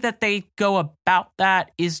way that they go about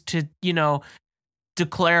that is to,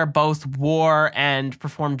 declare both war and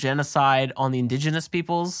perform genocide on the indigenous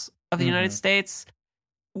peoples of the United States,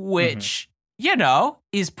 which,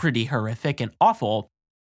 is pretty horrific and awful.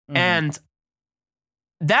 And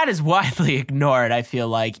that is widely ignored, I feel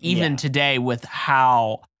like, even today with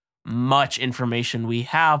how much information we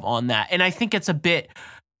have on that. And I think it's a bit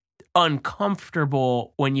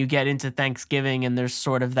uncomfortable when you get into Thanksgiving and there's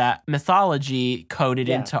sort of that mythology coded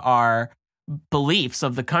into our beliefs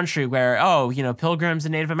of the country where, Pilgrims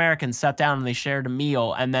and Native Americans sat down and they shared a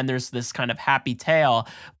meal, and then there's this kind of happy tale,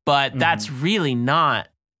 but that's really not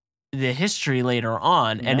the history later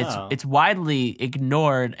on, and it's widely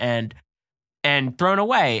ignored and thrown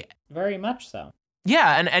away. Very much so.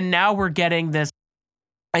 Yeah, and now we're getting this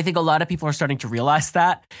I think a lot of people are starting to realize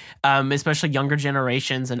that, especially younger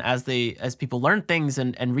generations. And as people learn things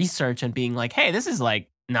and research and being like, hey, this is like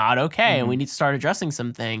not okay. And we need to start addressing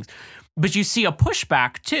some things. But you see a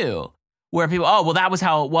pushback too, where people, oh, well, that was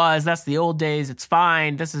how it was. That's the old days. It's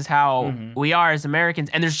fine. This is how we are as Americans.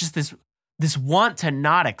 And there's just this want to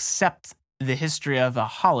not accept the history of a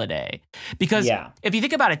holiday. Because if you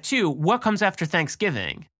think about it too, what comes after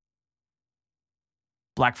Thanksgiving?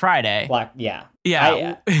 Black Friday. Yeah.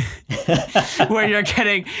 Where you're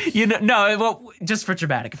getting, just for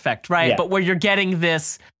dramatic effect, right? Yeah. But where you're getting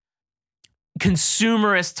this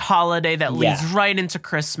consumerist holiday that leads right into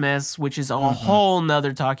Christmas, which is a whole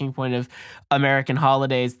nother talking point of American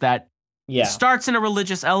holidays that starts in a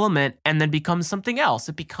religious element and then becomes something else.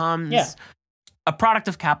 It becomes a product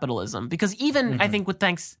of capitalism. Because even I think with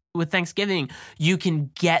Thanksgiving, you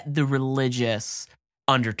can get the religious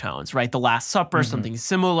undertones, right? The Last Supper, something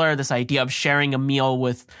similar, this idea of sharing a meal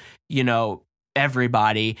with,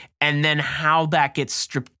 everybody, and then how that gets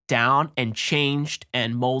stripped down and changed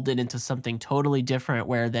and molded into something totally different,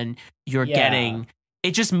 where then you're getting,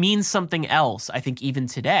 it just means something else, I think, even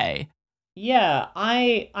today. Yeah,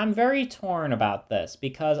 I'm very torn about this,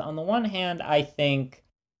 because on the one hand, I think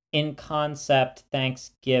in concept,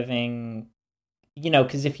 Thanksgiving,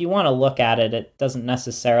 because if you want to look at it, it doesn't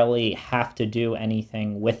necessarily have to do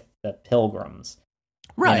anything with the Pilgrims.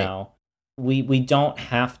 Right. We don't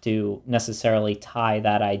have to necessarily tie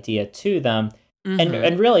that idea to them.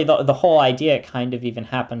 And really, the whole idea kind of even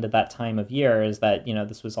happened at that time of year is that,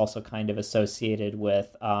 this was also kind of associated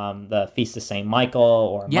with the Feast of St. Michael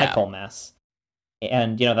or Michaelmas.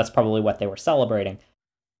 And, that's probably what they were celebrating.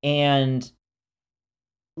 And,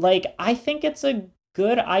 I think it's a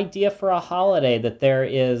good idea for a holiday that there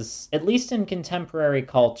is, at least in contemporary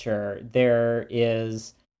culture, there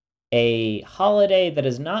is a holiday that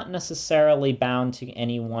is not necessarily bound to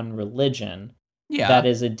any one religion. That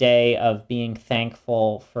is a day of being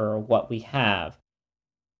thankful for what we have.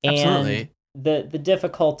 Absolutely. And the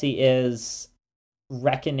difficulty is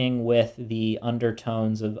reckoning with the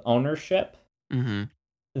undertones of ownership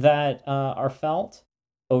that are felt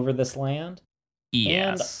over this land.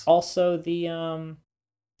 Yes. And also the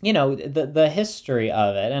the history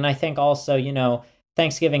of it. And I think also,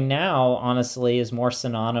 Thanksgiving now, honestly, is more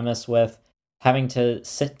synonymous with having to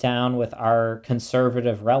sit down with our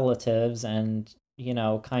conservative relatives and,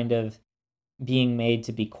 kind of being made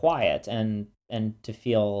to be quiet and to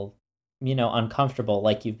feel, uncomfortable,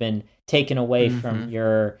 like you've been taken away from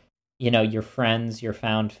your friends, your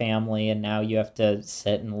found family, and now you have to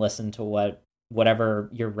sit and listen to whatever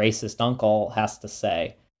your racist uncle has to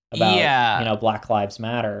say about, Black Lives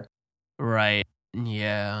Matter. Right.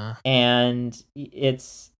 Yeah. And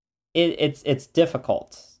it's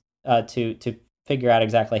difficult to figure out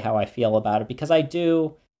exactly how I feel about it, because I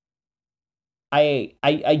do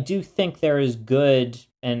think there is good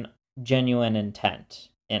and genuine intent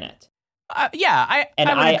in it.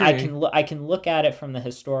 I can look at it from the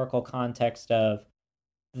historical context of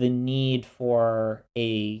the need for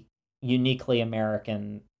a uniquely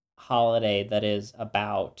American holiday that is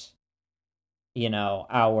about,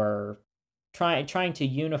 our trying to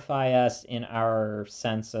unify us in our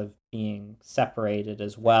sense of being separated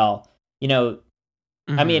as well.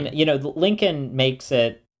 I mean, Lincoln makes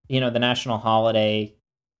it, the national holiday,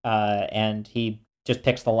 and he just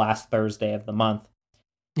picks the last Thursday of the month.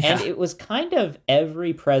 Yeah. And it was kind of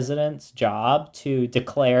every president's job to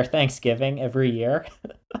declare Thanksgiving every year.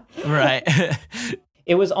 Right.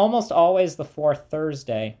 It was almost always the fourth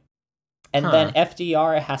Thursday. And then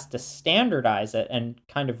FDR has to standardize it and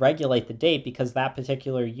kind of regulate the date, because that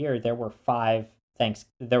particular year there were five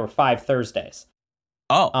Thursdays.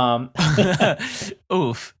 Oh.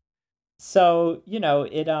 Oof. So,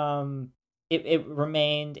 it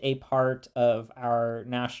remained a part of our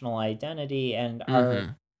national identity and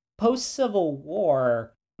our post-Civil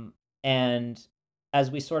War. And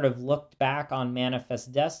as we sort of looked back on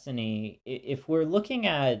Manifest Destiny, if we're looking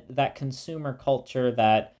at that consumer culture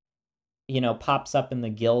that, pops up in the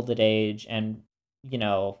Gilded Age and,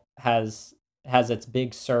 has its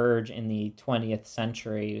big surge in the 20th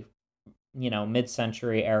century,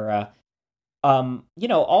 mid-century era,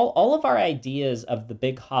 all of our ideas of the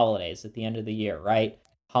big holidays at the end of the year, right?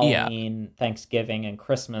 Halloween, Thanksgiving, and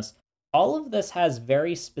Christmas, all of this has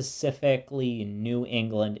very specifically New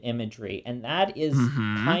England imagery, and that is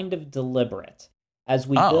kind of deliberate. As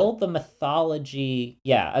we build the mythology,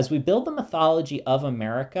 of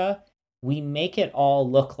America, we make it all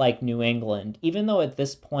look like New England, even though at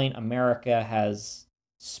this point America has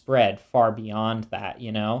spread far beyond that,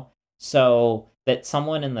 so that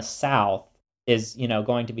someone in the South is,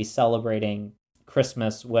 going to be celebrating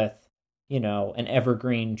Christmas with, an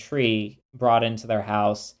evergreen tree brought into their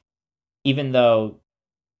house, even though,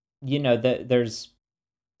 there's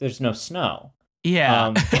no snow.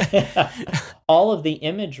 Yeah. All of the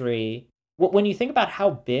imagery, when you think about how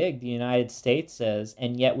big the United States is,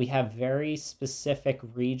 and yet we have very specific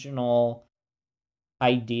regional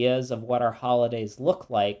ideas of what our holidays look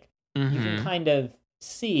like, you can kind of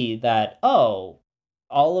see that, all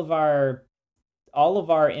of our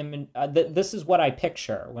this is what I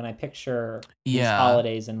picture when I picture these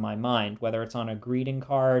holidays in my mind, whether it's on a greeting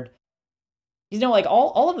card. Like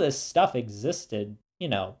all of this stuff existed,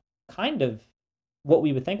 kind of what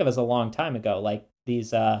we would think of as a long time ago, like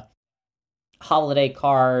these holiday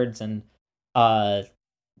cards and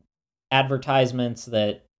advertisements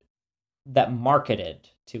that marketed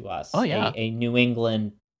to us a New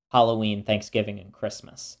England Halloween, Thanksgiving, and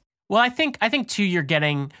Christmas. Well, I think too, you're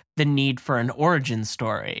getting the need for an origin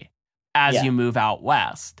story as you move out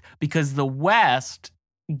west, because the West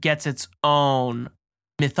gets its own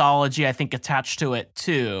mythology, I think, attached to it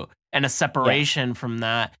too, and a separation from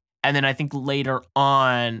that. And then I think later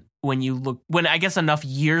on, when I guess enough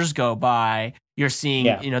years go by, you're seeing,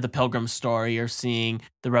 the Pilgrim story, you're seeing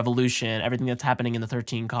the Revolution, everything that's happening in the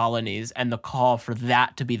 13 colonies, and the call for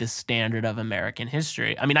that to be the standard of American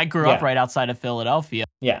history. I mean, I grew up right outside of Philadelphia.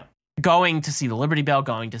 Yeah. Going to see the Liberty Bell,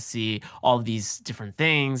 going to see all of these different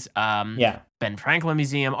things. Ben Franklin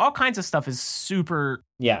Museum, all kinds of stuff is super,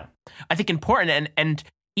 I think, important. And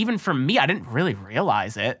even for me, I didn't really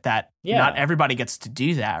realize it, that not everybody gets to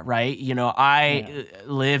do that, right? I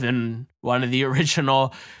live in one of the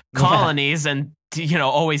original colonies and,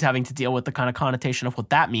 always having to deal with the kind of connotation of what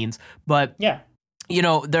that means. But,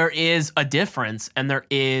 there is a difference, and there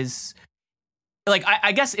is, like,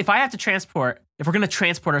 I guess if we're going to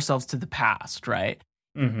transport ourselves to the past, right?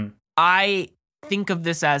 Mm-hmm. I think of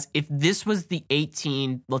this as, if this was the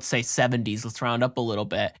let's say 70s, let's round up a little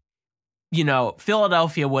bit,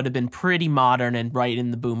 Philadelphia would have been pretty modern and right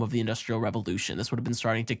in the boom of the Industrial Revolution. This would have been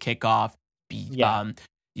starting to kick off. The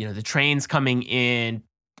trains coming in,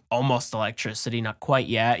 almost electricity, not quite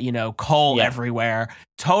yet, coal everywhere,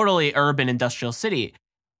 totally urban industrial city.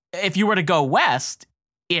 If you were to go west,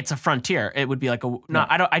 it's a frontier. It would be like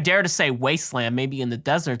I dare to say wasteland, maybe in the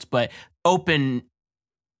deserts, but open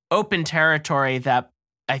territory that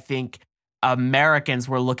I think Americans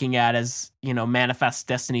were looking at as, manifest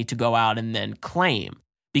destiny to go out and then claim,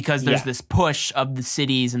 because there's this push of the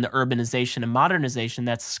cities and the urbanization and modernization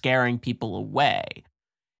that's scaring people away.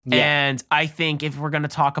 And I think if we're going to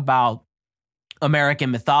talk about American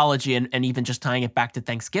mythology and even just tying it back to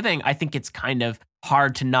Thanksgiving, I think it's kind of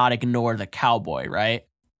hard to not ignore the cowboy, right?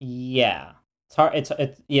 Yeah. It's hard.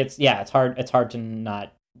 It's hard to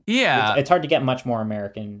not. Yeah. It's hard to get much more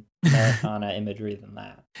Americana imagery than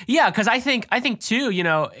that. Yeah, because I think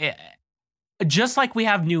too, just like we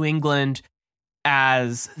have New England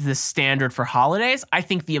as the standard for holidays, I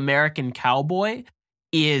think the American cowboy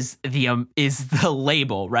is the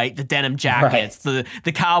label, right? The denim jackets, the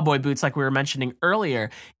cowboy boots, like we were mentioning earlier.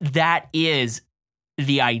 That is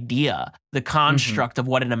the idea, the construct of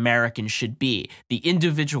what an American should be. The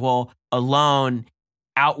individual alone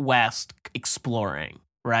out west exploring.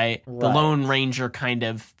 Right? The Lone Ranger kind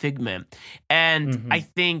of figment. And I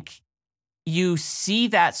think you see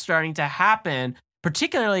that starting to happen,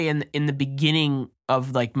 particularly in the beginning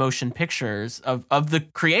of like motion pictures, of the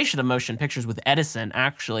creation of motion pictures with Edison,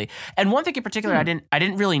 actually. And one thing in particular I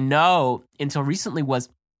didn't really know until recently was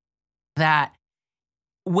that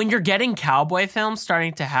when you're getting cowboy films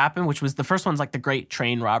starting to happen, which was the first one's like The Great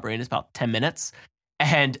Train Robbery, and it's about 10 minutes.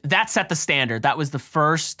 And that set the standard. That was the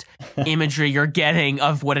first imagery you're getting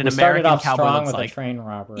of what an American cowboy looks with like. A train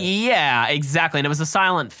robbery. Yeah, exactly. And it was a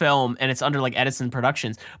silent film, and it's under like Edison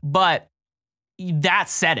Productions. But that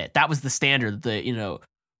set it. That was the standard. The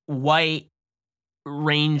white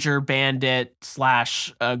ranger bandit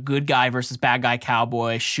 / good guy versus bad guy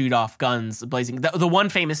cowboy, shoot off guns blazing. The one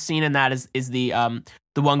famous scene in that is the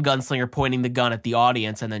one gunslinger pointing the gun at the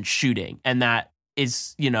audience and then shooting, and that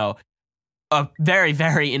is a very,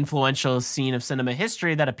 very influential scene of cinema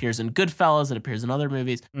history that appears in Goodfellas, it appears in other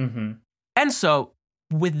movies. Mm-hmm. And so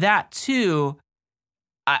with that too,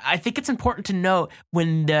 I think it's important to note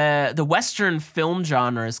when the Western film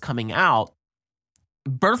genre is coming out,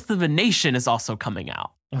 Birth of a Nation is also coming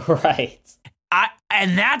out. Right.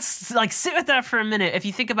 And that's like, sit with that for a minute. If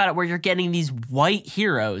you think about it, where you're getting these white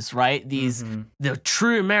heroes, right? These, the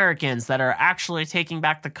true Americans that are actually taking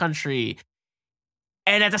back the country.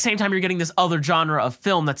 And at the same time, you're getting this other genre of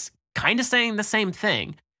film that's kind of saying the same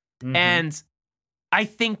thing. And I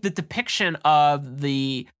think the depiction of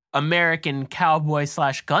the American cowboy /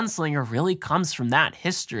 gunslinger really comes from that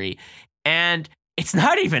history. And it's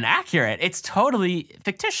not even accurate. It's totally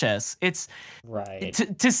fictitious. It's right.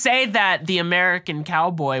 To say that the American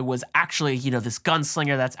cowboy was actually, this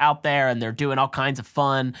gunslinger that's out there and they're doing all kinds of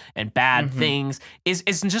fun and bad things is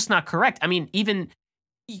just not correct. I mean, even,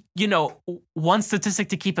 one statistic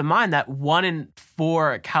to keep in mind, that 1 in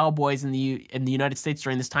 4 cowboys in the United States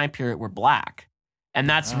during this time period were black. And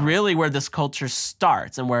that's really where this culture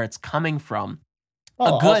starts and where it's coming from.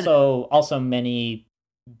 Well, also many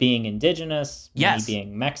being indigenous, many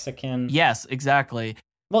being Mexican. Yes, exactly.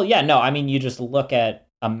 Well, yeah, no, I mean, you just look at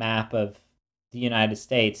a map of the United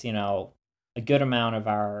States, a good amount of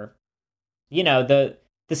our, the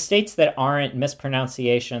states that aren't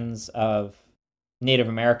mispronunciations of Native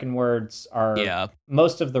American words are,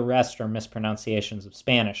 most of the rest are mispronunciations of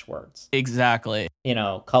Spanish words. Exactly.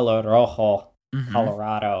 Color Rojo,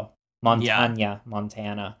 Colorado,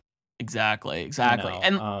 Montana. Exactly.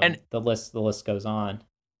 And the list goes on.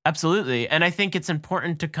 Absolutely. And I think it's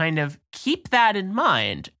important to kind of keep that in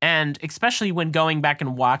mind. And especially when going back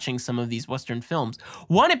and watching some of these Western films.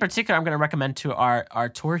 One in particular I'm going to recommend to our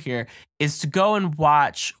tour here is to go and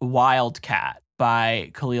watch Wildcat by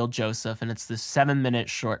Khalil Joseph. And it's this 7-minute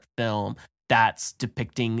short film that's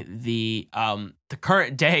depicting the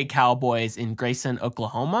current day cowboys in Grayson,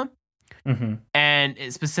 Oklahoma. And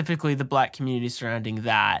specifically the black community surrounding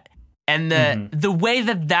that. And the way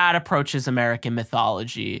that approaches American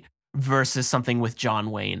mythology versus something with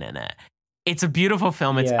John Wayne in it. It's a beautiful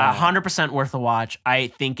film. It's 100% worth a watch. I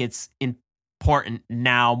think it's important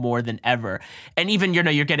now more than ever. And even,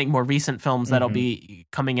 you're getting more recent films that'll be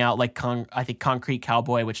coming out, like I think Concrete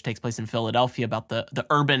Cowboy, which takes place in Philadelphia, about the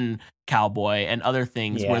urban cowboy and other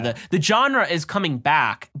things where the genre is coming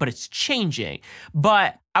back, but it's changing.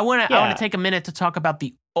 But I want to take a minute to talk about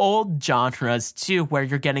the old genres too, where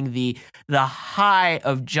you're getting the high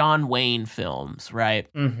of John Wayne films, right?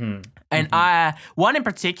 And one in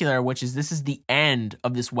particular, this is the end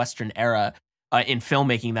of this Western era in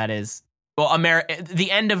filmmaking. That is, the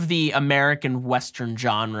end of the American Western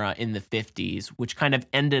genre in the 50s, which kind of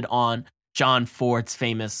ended on John Ford's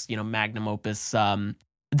famous, magnum opus,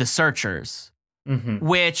 The Searchers,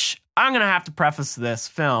 which I'm going to have to preface this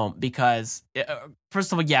film because,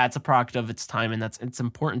 first of all, it's a product of its time, and it's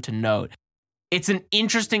important to note. It's an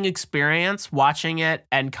interesting experience watching it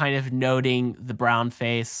and kind of noting the brown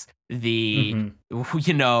face, the,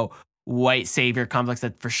 white savior complex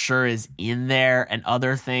that for sure is in there, and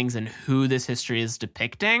other things, and who this history is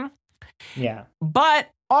depicting. Yeah. But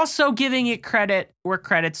also giving it credit where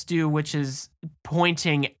credit's due, which is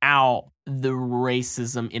pointing out the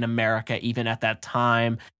racism in America, even at that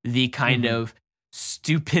time, the kind of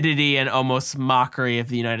stupidity and almost mockery of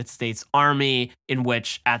the United States Army, in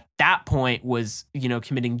which at that point was,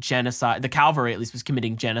 committing genocide. The cavalry, at least, was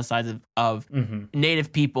committing genocide of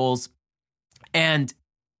Native peoples. And,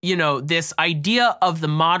 this idea of the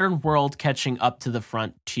modern world catching up to the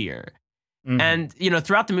frontier. And,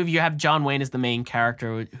 throughout the movie, you have John Wayne as the main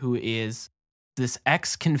character, who is this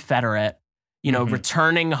ex-Confederate,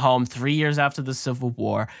 returning home 3 years after the Civil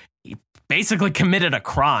War. He basically committed a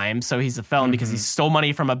crime, so he's a felon because he stole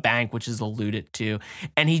money from a bank, which is alluded to.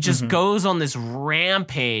 And he just goes on this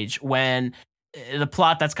rampage when the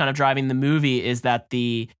plot that's kind of driving the movie is that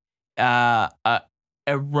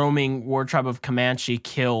a roaming war tribe of Comanche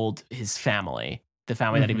killed his family, the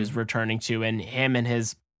family that he was returning to, and him and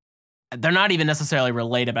his... They're not even necessarily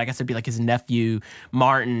related, but I guess it'd be like his nephew,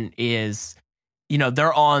 Martin, is...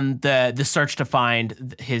 they're on the search to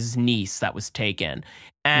find his niece that was taken.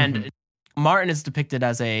 And Martin is depicted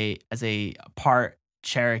as a part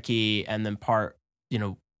Cherokee and then part,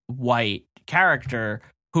 white character,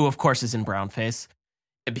 who of course is in brownface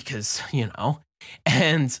because,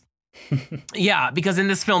 and because in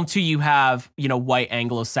this film too, you have, white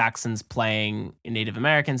Anglo-Saxons playing Native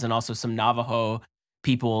Americans and also some Navajo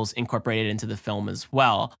peoples incorporated into the film as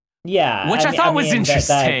well. Yeah. Which I thought was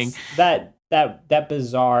interesting. That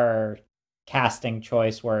bizarre casting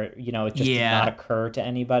choice where, it just did not occur to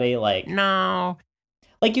anybody. Like, no.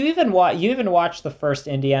 Like you even watch the first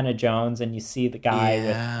Indiana Jones and you see the guy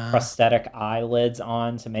with prosthetic eyelids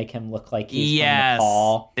on to make him look like he's from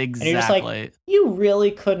Nepal. Exactly. And you're just like, you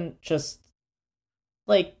really couldn't just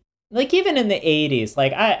like even in the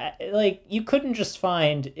 80s, you couldn't just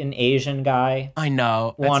find an Asian guy. I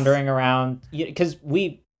know, wandering around because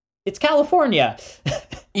it's California.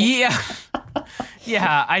 Yeah.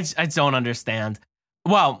 I don't understand.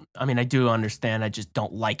 Well, I mean, I do understand. I just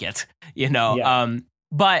don't like it, Yeah.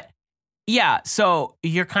 But yeah, so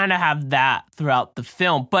you kind of have that throughout the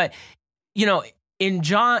film. But,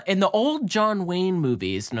 in the old John Wayne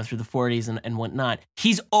movies, through the 40s and whatnot,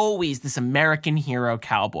 he's always this American hero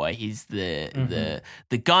cowboy. He's the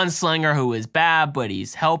gunslinger who is bad, but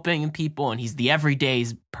he's helping people, and he's the everyday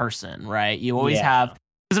person, right? You always have,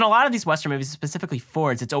 because in a lot of these Western movies, specifically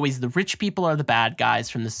Fords, it's always the rich people are the bad guys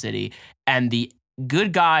from the city, and the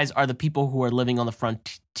good guys are the people who are living on the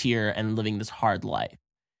frontier and living this hard life.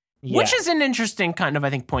 Yeah. Which is an interesting kind of,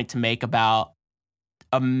 I think, point to make about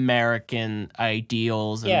American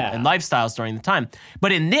ideals and lifestyles during the time.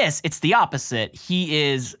 But in this, it's the opposite. He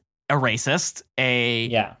is a racist,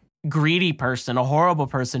 a greedy person, a horrible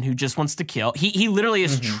person who just wants to kill. He literally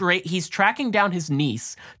is he's tracking down his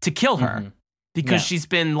niece to kill her because she's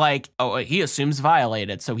been he assumes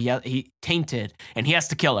violated, so he tainted, and he has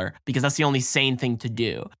to kill her because that's the only sane thing to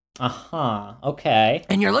do. Okay.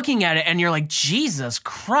 And you're looking at it and you're like, Jesus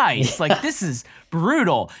Christ, this is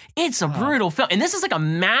brutal. It's a brutal film. And this is a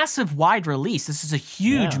massive wide release. This is a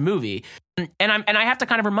huge movie. And I have to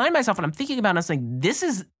kind of remind myself when I'm thinking about it, this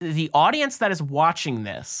is the audience that is watching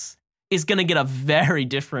this is going to get a very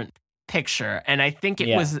different picture. And I think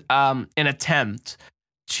it was an attempt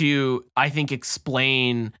to,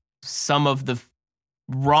 explain some of the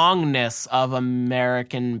wrongness of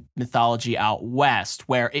American mythology out west,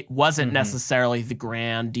 where it wasn't necessarily the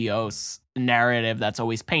grandiose narrative that's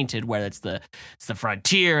always painted, where it's the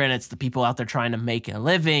frontier and it's the people out there trying to make a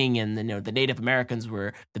living, and the Native Americans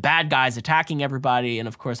were the bad guys attacking everybody, and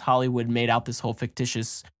of course Hollywood made out this whole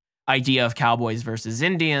fictitious idea of cowboys versus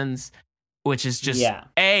Indians, which is just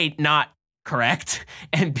A, not correct,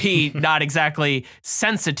 and B, not exactly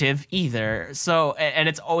sensitive either. So, and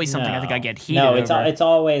it's always something I think I get heated over. It's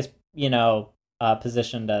always,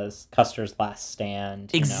 positioned as Custer's last stand.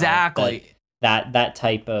 Exactly. That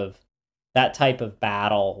type of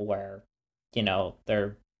battle where,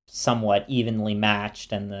 they're somewhat evenly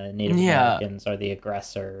matched and the Native Americans are the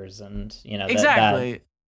aggressors, and, exactly.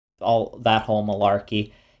 all that whole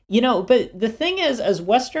malarkey. But the thing is, as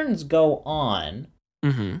Westerns go on,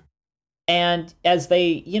 and as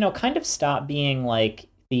they, kind of stop being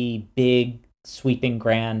the big, sweeping,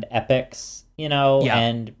 grand epics,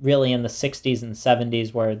 and really in the 60s and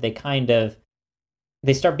 70s where they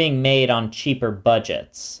start being made on cheaper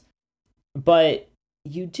budgets. But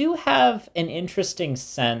you do have an interesting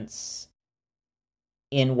sense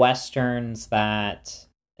in Westerns that,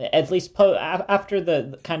 at least after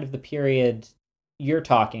the kind of the period you're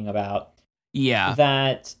talking about,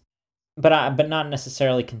 that... But not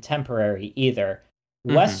necessarily contemporary either.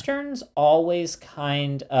 Westerns always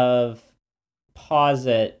kind of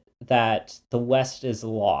posit that the West is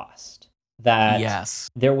lost. That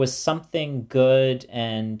there was something good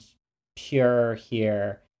and pure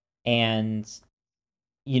here. And,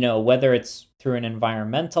 whether it's through an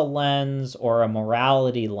environmental lens or a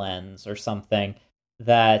morality lens or something,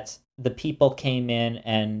 that the people came in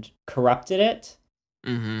and corrupted it.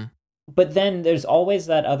 But then there's always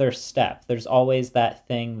that other step. There's always that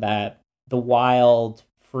thing that the wild,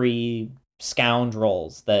 free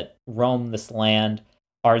scoundrels that roam this land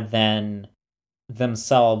are then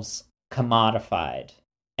themselves commodified.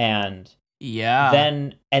 And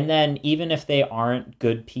then even if they aren't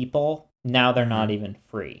good people, now they're not even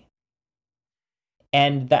free.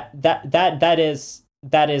 And that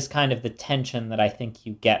is kind of the tension that I think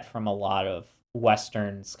you get from a lot of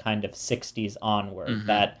Westerns kind of 60s onward,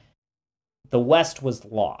 that the West was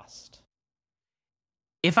lost.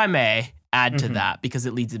 If I may add to that, because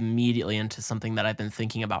it leads immediately into something that I've been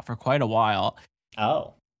thinking about for quite a while.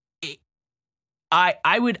 Oh.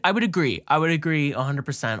 I would agree. I would agree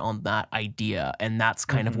 100% on that idea. And that's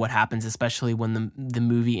kind of what happens, especially when the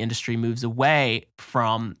movie industry moves away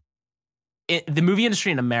from it. The movie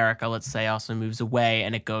industry in America, let's say, also moves away,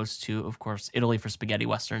 and it goes to, of course, Italy for spaghetti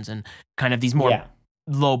westerns and kind of these more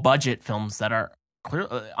low budget films that are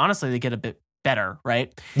clearly, honestly, they get a bit better,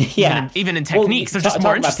 right? Even in techniques, they're just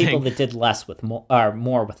more interesting. About people that did less with more, or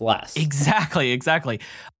more with less. Exactly.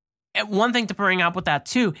 And one thing to bring up with that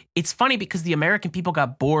too, it's funny because the American people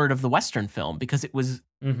got bored of the Western film because it was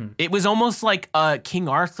almost like a King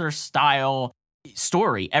Arthur style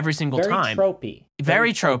story every single time.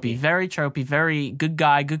 Very tropey, very good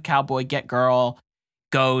guy, good cowboy, get girl,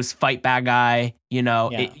 goes fight bad guy.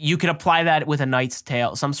 You could apply that with A Knight's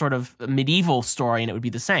Tale, some sort of medieval story, and it would be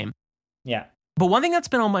the same. Yeah. But one thing that's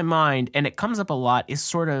been on my mind, and it comes up a lot, is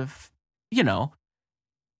sort of,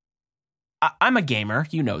 I'm a gamer.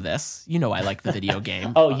 You know this. I like the video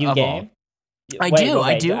game. Oh, you game? I Wait, do. wait, I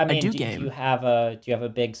wait. do. I mean, I do do game. you have a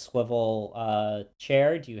big swivel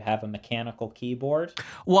chair? Do you have a mechanical keyboard?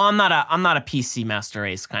 Well, I'm not a PC Master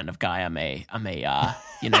Race kind of guy. I'm a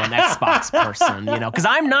an Xbox person, because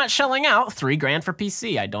I'm not shelling out $3,000 for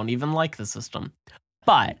PC. I don't even like the system.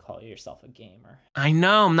 But you call yourself a gamer. I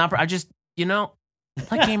know I'm not. I just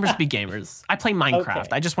let gamers be gamers. I play Minecraft. Okay.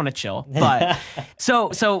 I just want to chill. But so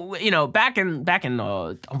back in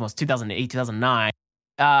almost 2008, 2009.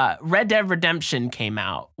 Red Dead Redemption came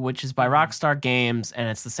out, which is by Rockstar Games, and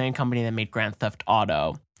it's the same company that made Grand Theft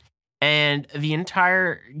Auto. And the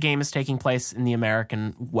entire game is taking place in the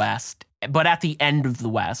American West, but at the end of the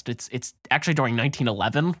West. It's actually during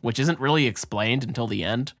 1911, which isn't really explained until the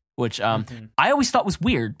end, which I always thought was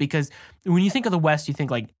weird, because when you think of the West, you think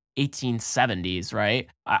like 1870s, right?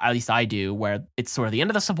 At least I do, where it's sort of the end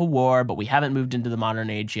of the Civil War, but we haven't moved into the modern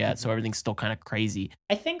age yet, so everything's still kind of crazy.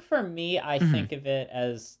 I think for me, I think of it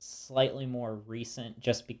as slightly more recent,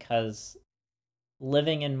 just because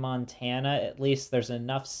living in Montana, at least there's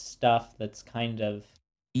enough stuff that's kind of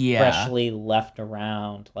freshly left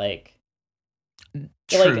around. Like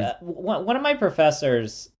one of my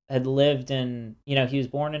professors had lived in, he was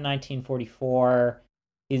born in 1944.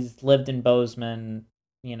 He's lived in Bozeman,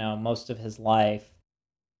 most of his life.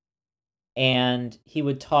 And he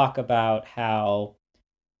would talk about how,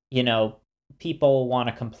 people want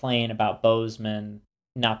to complain about Bozeman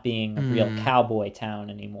not being a real cowboy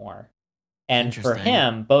town anymore. And for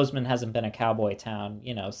him, Bozeman hasn't been a cowboy town,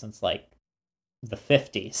 since like the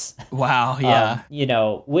 50s. Wow, yeah.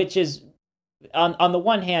 Which is, on the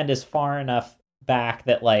one hand, is far enough back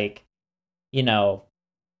that, like,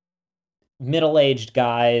 middle-aged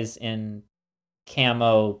guys in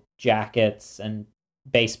camo jackets and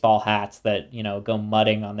baseball hats that go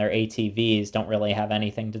mudding on their ATVs don't really have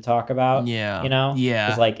anything to talk about.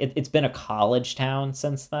 Because like it's been a college town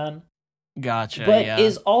since then. Gotcha. But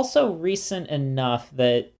is also recent enough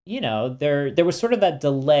that there was sort of that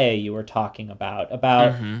delay you were talking about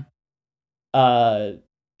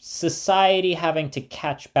society having to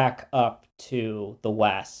catch back up to the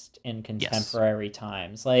West in contemporary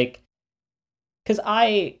times, like, because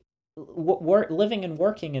living and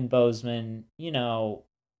working in Bozeman,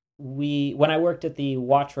 when I worked at the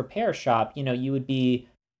watch repair shop, you would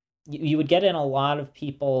get in a lot of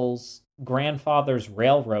people's grandfather's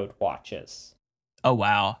railroad watches. Oh,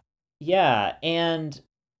 wow. Yeah, and,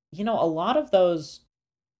 a lot of those,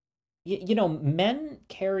 men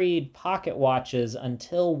carried pocket watches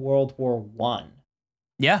until World War One.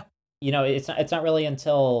 Yeah. It's not really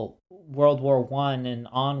until World War One and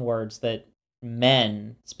onwards that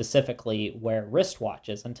men specifically wear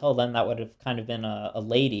wristwatches. Until then, that would have kind of been a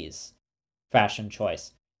lady's fashion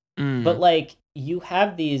choice. But like, you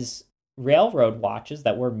have these railroad watches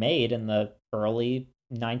that were made in the early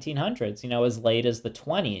 1900s, as late as the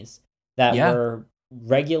 20s, that were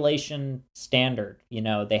regulation standard.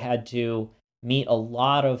 They had to meet a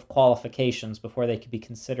lot of qualifications before they could be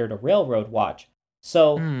considered a railroad watch.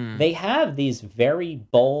 So they have these very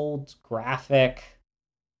bold, graphic,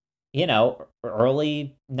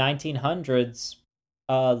 early 1900s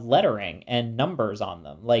lettering and numbers on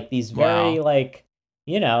them, like these very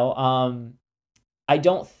I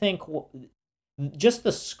don't think just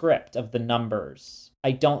the script of the numbers,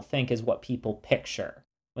 I don't think, is what people picture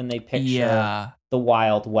when they picture the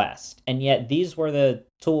Wild West. And yet these were the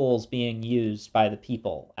tools being used by the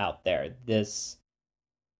people out there, this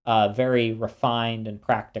very refined and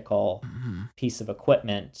practical piece of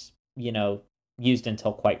equipment, used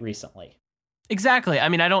until quite recently. Exactly. I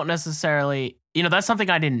mean, I don't necessarily, that's something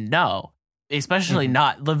I didn't know, especially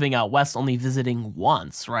not living out west, only visiting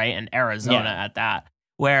once, right? In Arizona at that,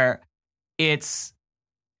 where it's,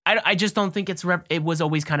 I just don't think it was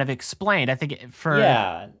always kind of explained. I think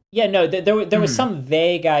there was some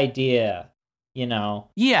vague idea,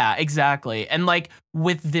 Yeah, exactly. And like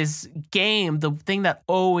with this game, the thing that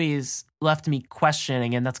always left me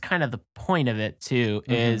questioning, and that's kind of the point of it too,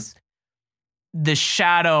 is the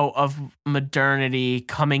shadow of modernity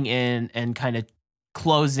coming in and kind of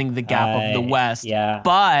closing the gap of the West. Yeah.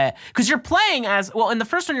 But because you're playing in the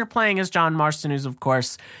first one, you're playing as John Marston, who's of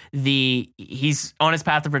course he's on his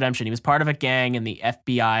path of redemption. He was part of a gang, and the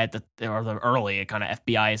FBI the early kind of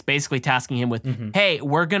FBI is basically tasking him with, hey,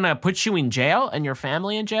 we're gonna put you in jail and your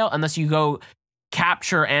family in jail unless you go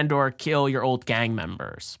capture and or kill your old gang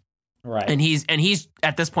members. Right. And he's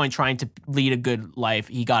at this point trying to lead a good life.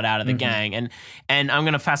 He got out of the gang. And I'm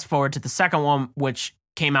going to fast forward to the second one, which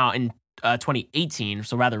came out in 2018,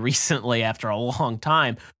 so rather recently after a long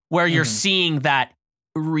time, where you're seeing that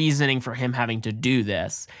reasoning for him having to do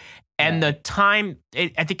this. And the time,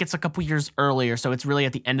 I think it's a couple years earlier, so it's really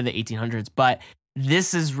at the end of the 1800s. But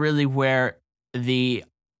this is really where the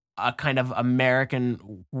kind of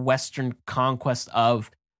American Western conquest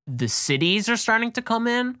of the cities are starting to come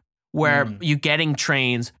in, where you're getting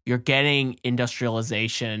trains, you're getting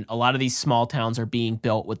industrialization. A lot of these small towns are being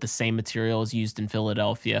built with the same materials used in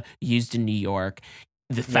Philadelphia, used in New York.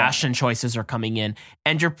 The fashion choices are coming in,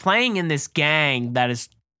 and you're playing in this gang that is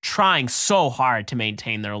trying so hard to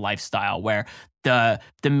maintain their lifestyle, where the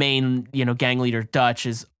main, gang leader Dutch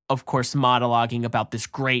is, of course, monologuing about this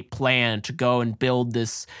great plan to go and build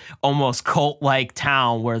this almost cult-like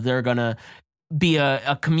town where they're going to be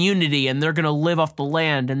a community and they're going to live off the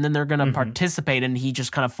land and then they're going to participate, and he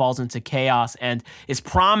just kind of falls into chaos and is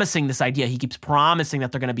promising this idea. He keeps promising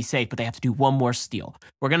that they're going to be safe, but they have to do one more steal.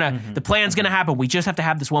 The plan's going to happen. We just have to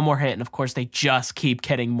have this one more hit. And of course they just keep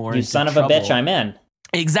getting more into son trouble. Of a bitch, I'm in.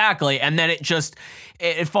 Exactly. And then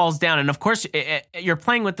it falls down. And of course you're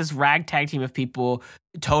playing with this ragtag team of people,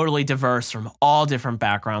 totally diverse from all different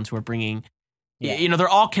backgrounds, who are bringing, they're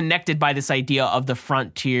all connected by this idea of the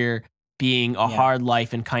frontier being a hard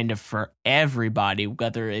life and kind of for everybody,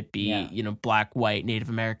 whether it be, black, white, Native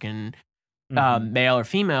American, male or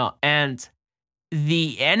female. And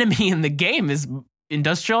the enemy in the game is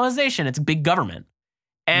industrialization. It's big government.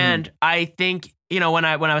 And I think, when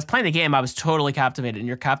I was playing the game, I was totally captivated, and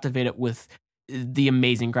you're captivated with the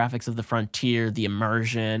amazing graphics of the frontier, the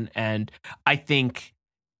immersion. And I think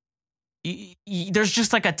there's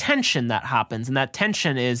just like a tension that happens, and that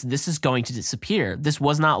tension is, this is going to disappear. This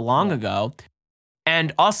was not long ago.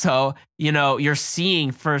 And also, you're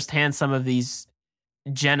seeing firsthand some of these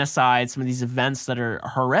genocides, some of these events that are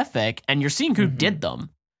horrific, and you're seeing who did them.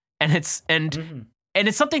 And it's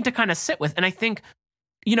something to kind of sit with. And I think,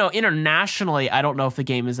 internationally, I don't know if the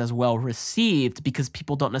game is as well received because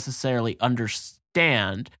people don't necessarily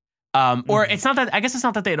understand. Or it's not that, I guess it's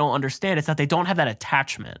not that they don't understand, it's that they don't have that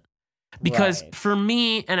attachment. Because for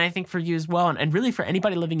me, and I think for you as well, and really for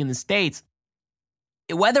anybody living in the States,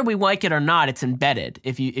 whether we like it or not, it's embedded.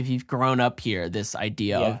 If you've grown up here, this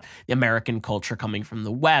idea of the American culture coming from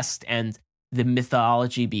the West and the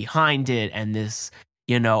mythology behind it, and this,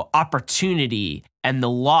 opportunity and the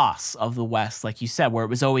loss of the West, like you said, where it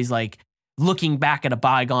was always like looking back at a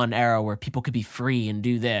bygone era where people could be free and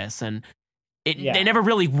do this, and they never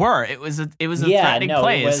really were. It was a threatening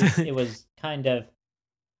place. It was kind of.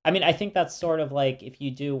 I mean, I think that's sort of like, if you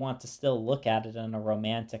do want to still look at it in a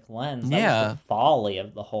romantic lens, that's the folly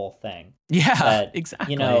of the whole thing. Yeah, that,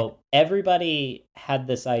 exactly. Everybody had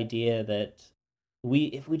this idea that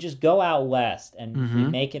if we just go out west and we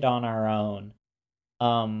make it on our own,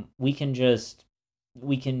 we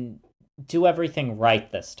can do everything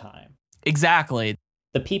right this time. Exactly.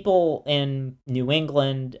 The people in New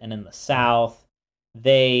England and in the South,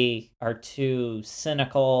 they are too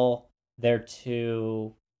cynical. They're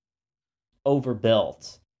too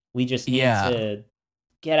overbuilt. We just need to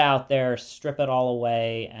get out there, strip it all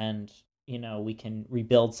away, and we can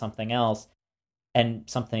rebuild something else, and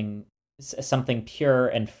something pure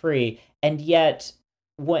and free. And yet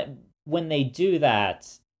when they do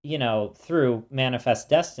that, through manifest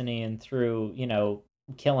destiny and through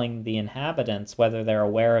killing the inhabitants, whether they're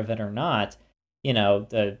aware of it or not,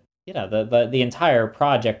 the entire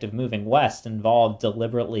project of moving west involved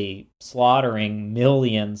deliberately slaughtering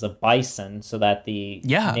millions of bison so that the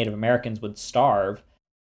Native Americans would starve,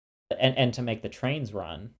 and to make the trains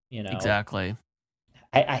run. Exactly.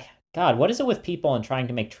 God, what is it with people and trying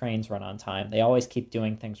to make trains run on time? They always keep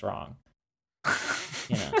doing things wrong.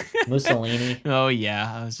 Mussolini. Oh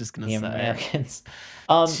yeah, I was just gonna say the Americans.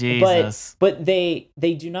 Jesus. But they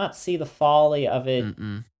do not see the folly of it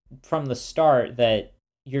from the start, that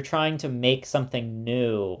you're trying to make something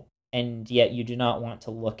new, and yet you do not want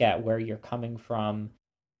to look at where you're coming from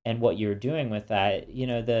and what you're doing with that.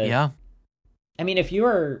 I mean, if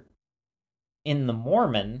you're in the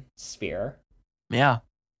Mormon sphere, the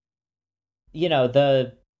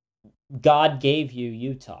God gave you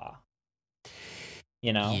Utah,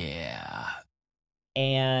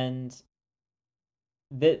 and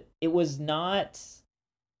that it was not,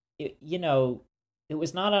 it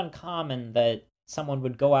was not uncommon that someone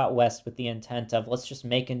would go out west with the intent of, let's just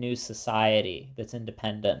make a new society that's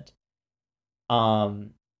independent,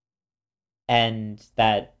 and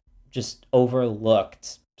that just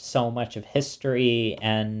overlooked so much of history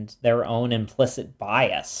and their own implicit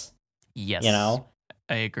bias. Yes,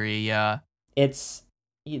 I agree. Yeah, it's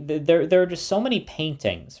there are just so many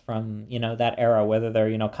paintings from that era, whether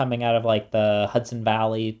they're coming out of like the Hudson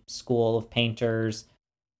Valley School of Painters,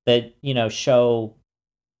 that show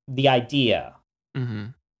the idea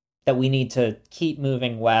that we need to keep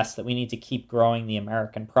moving west, that we need to keep growing the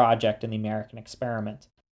American project and the American experiment.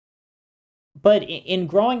 But in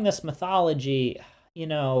growing this mythology,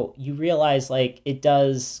 you realize like it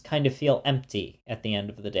does kind of feel empty at the end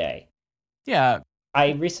of the day. Yeah.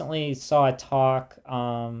 I recently saw a talk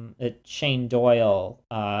that Shane Doyle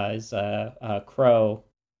is a Crow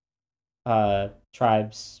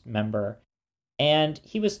tribes member, and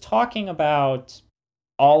he was talking about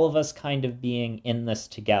all of us kind of being in this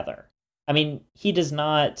together. I mean, he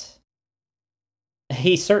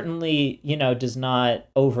certainly, does not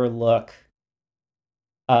overlook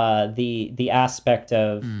the aspect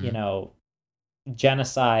of,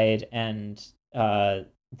 genocide and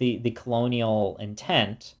the colonial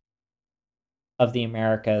intent of the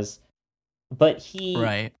Americas, but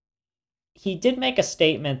he did make a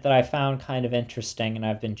statement that I found kind of interesting, and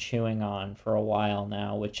I've been chewing on for a while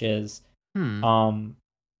now, which is,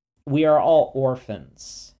 we are all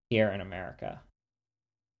orphans here in America.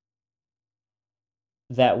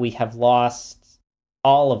 That we have lost,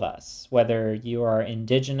 all of us, whether you are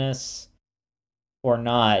indigenous or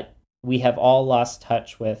not, we have all lost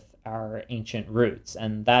touch with our ancient roots.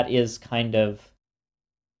 And that is kind of,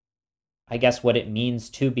 I guess, what it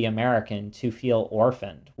means to be American, to feel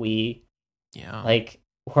orphaned. We're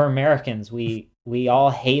Americans. We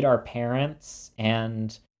all hate our parents,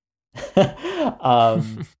 and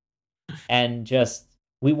and just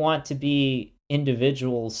we want to be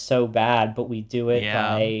individuals so bad, but we do it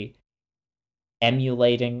by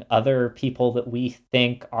emulating other people that we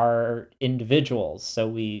think are individuals. So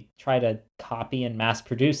we try to copy and mass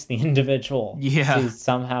produce the individual to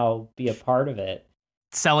somehow be a part of it.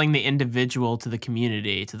 Selling the individual to the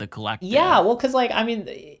community, to the collective. Yeah, well, because,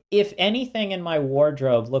 if anything in my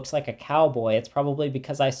wardrobe looks like a cowboy, it's probably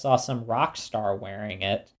because I saw some rock star wearing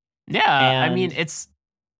it. Yeah, it's...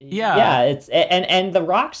 Yeah, it's and the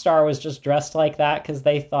rock star was just dressed like that because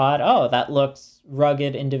they thought, oh, that looks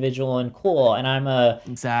rugged, individual, and cool, and I'm a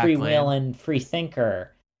freewheeling free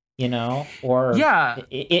thinker, Or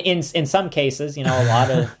in some cases, a lot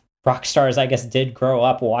of rock stars, I guess, did grow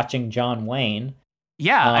up watching John Wayne.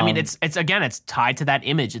 Yeah, it's tied to that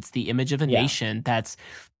image. It's the image of a nation.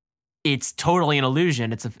 It's totally an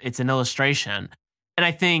illusion. It's an illustration, and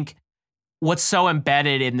I think what's so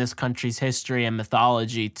embedded in this country's history and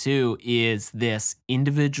mythology, too, is this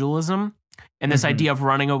individualism and this idea of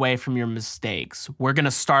running away from your mistakes. We're going to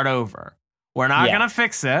start over. We're not going to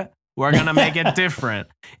fix it. We're going to make it different.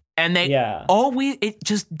 And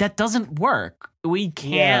that doesn't work. We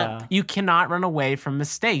can't. You cannot run away from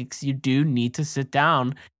mistakes. You do need to sit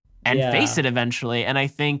down and face it eventually. And I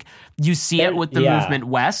think you see it with the movement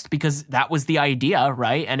West, because that was the idea,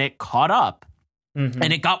 right? And it caught up. Mm-hmm.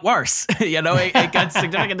 And it got worse, it got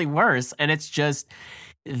significantly worse. And it's just,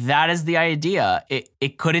 that is the idea.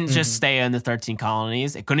 It couldn't just stay in the 13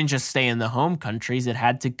 colonies. It couldn't just stay in the home countries. It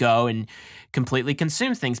had to go and completely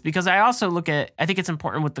consume things. Because I think it's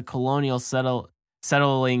important with the colonial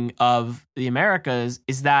settling of the Americas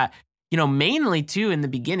is that, mainly too in the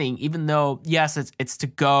beginning, even though, yes, it's to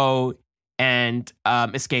go and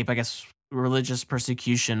escape, I guess, religious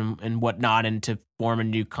persecution and whatnot, and to form a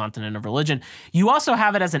new continent of religion. You also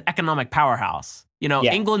have it as an economic powerhouse.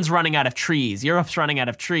 England's running out of trees. Europe's running out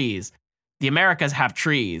of trees. The Americas have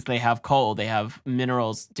trees. They have coal. They have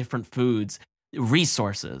minerals, different foods,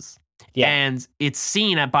 resources. Yeah. And it's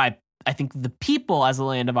seen by, I think, the people as a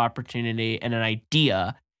land of opportunity and an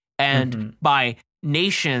idea, and by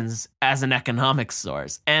nations as an economic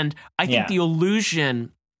source. And I think the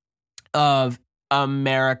illusion of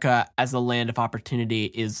America as a land of opportunity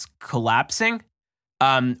is collapsing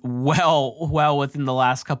well within the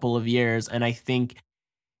last couple of years. And I think,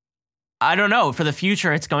 I don't know, for the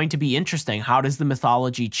future, it's going to be interesting. How does the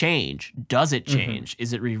mythology change? Does it change?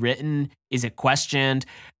 Is it rewritten? Is it questioned?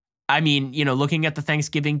 Looking at the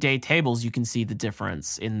Thanksgiving Day tables, you can see the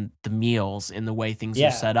difference in the meals, in the way things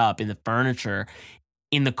are set up, in the furniture,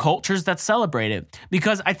 in the cultures that celebrate it.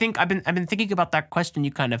 Because I think I've been thinking about that question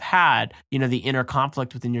you kind of had, the inner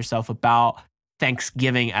conflict within yourself about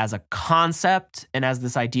Thanksgiving as a concept and as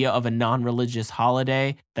this idea of a non-religious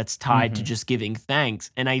holiday that's tied to just giving thanks.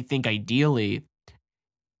 And I think ideally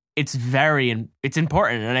it's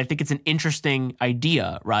important, and I think it's an interesting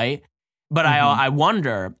idea, right? But I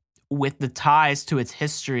wonder, with the ties to its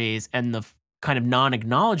histories and the kind of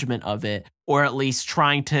non-acknowledgement of it, or at least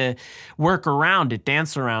trying to work around it,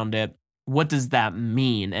 dance around it, what does that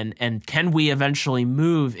mean? And can we eventually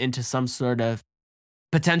move into some sort of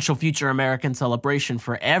potential future American celebration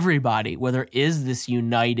for everybody, where there is this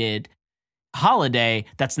united holiday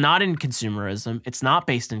that's not in consumerism, it's not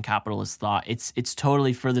based in capitalist thought, it's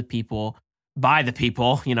totally for the people by the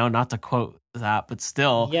people, not to quote that, but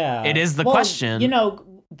still, it is the well, question.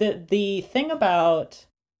 The thing about,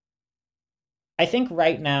 I think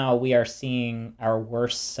right now we are seeing our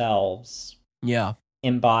worst selves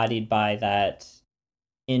embodied by that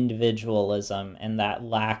individualism and that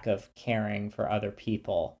lack of caring for other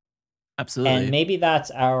people. Absolutely. And maybe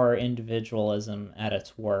that's our individualism at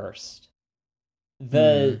its worst.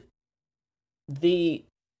 The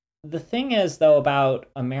thing is, though, about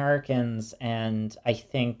Americans, and I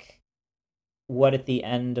think what at the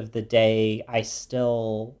end of the day I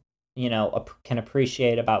still, can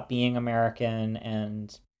appreciate about being American,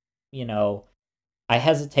 and, I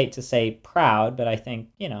hesitate to say proud, but I think,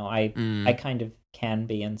 I kind of can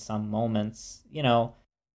be in some moments,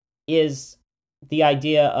 is the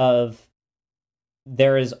idea of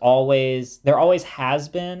there always has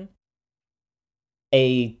been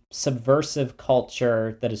a subversive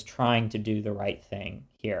culture that is trying to do the right thing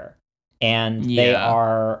here. And they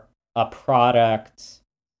are a product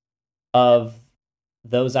of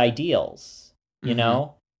those ideals,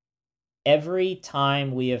 Every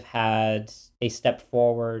time we have had a step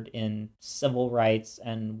forward in civil rights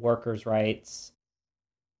and workers' rights,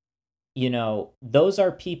 those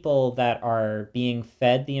are people that are being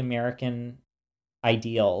fed the American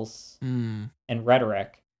ideals and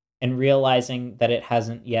rhetoric, and realizing that it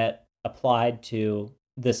hasn't yet applied to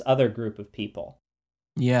this other group of people.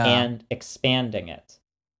 And expanding it.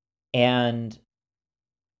 And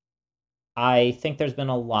I think there's been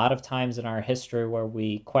a lot of times in our history where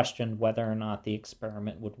we questioned whether or not the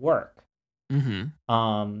experiment would work.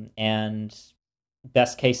 And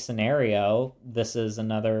best case scenario, this is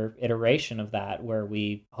another iteration of that, where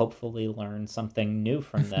we hopefully learn something new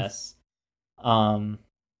from this. And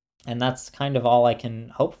that's kind of all I can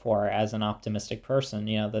hope for as an optimistic person,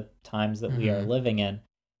 the times that we are living in.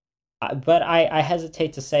 But I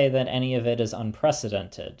hesitate to say that any of it is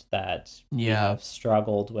unprecedented, that we have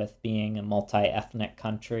struggled with being a multi-ethnic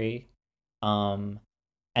country, and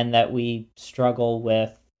that we struggle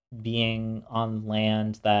with being on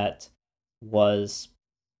land that was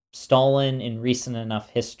stolen in recent enough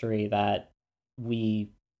history that we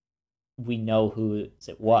know who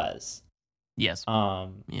it was. Yes.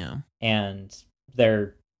 And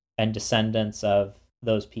descendants of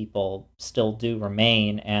those people still do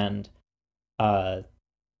remain and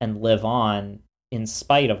live on in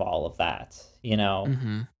spite of all of that,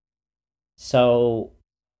 So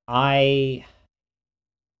I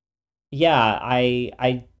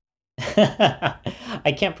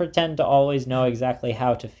I can't pretend to always know exactly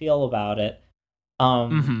how to feel about it.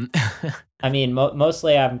 I mean,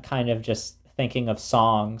 mostly I'm kind of just thinking of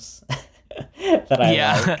songs that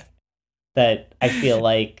I like, that I feel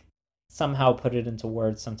like somehow put it into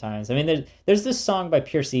words sometimes. I mean, there's this song by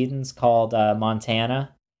Pierce Edens called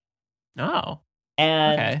Montana. Oh.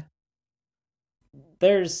 And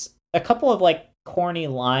there's a couple of corny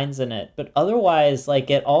lines in it, but otherwise,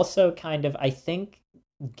 it also kind of, I think,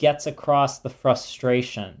 gets across the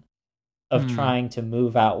frustration of trying to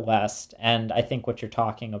move out west. And I think what you're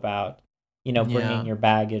talking about, bringing your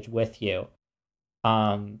baggage with you.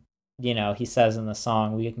 He says in the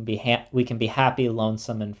song, we can be happy,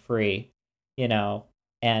 lonesome, and free,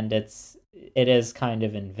 and it is kind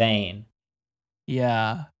of in vain.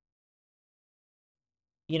 Yeah.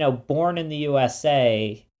 Born in the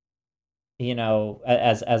U.S.A.,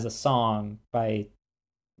 as a song by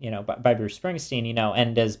Bruce Springsteen,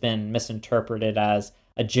 and has been misinterpreted as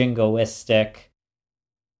a jingoistic,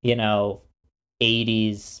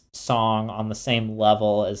 80s song on the same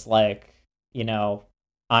level as I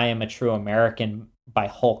Am a True American by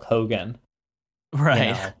Hulk Hogan.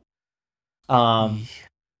 Right.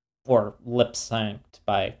 Or lip synced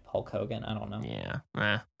by Hulk Hogan. I don't know. Yeah.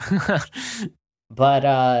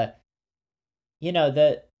 But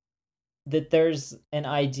that there's an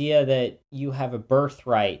idea that you have a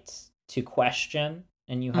birthright to question,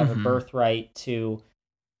 and you have a birthright to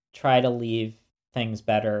try to leave things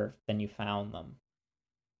better than you found them.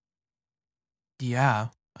 Yeah,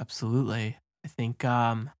 absolutely. I think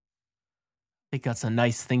that's a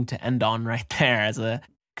nice thing to end on right there,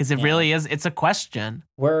 because it really is. It's a question.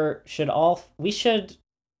 We should all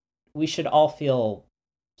feel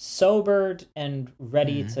sobered and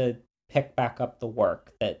ready to pick back up the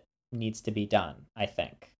work that needs to be done, I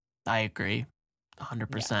think. I agree.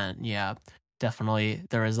 100%. Yeah, definitely.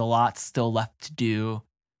 There is a lot still left to do,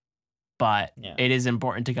 but it is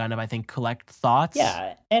important to kind of, I think, collect thoughts.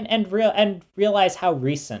 Yeah, and realize how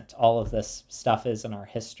recent all of this stuff is in our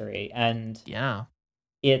history. And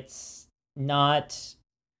it's not,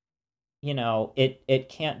 it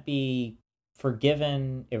can't be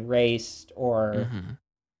forgiven, erased, or,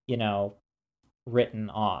 written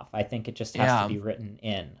off. I think it just has to be written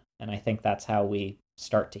in. And I think that's how we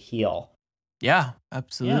start to heal. Yeah,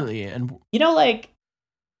 absolutely. Yeah. And like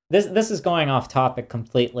this is going off topic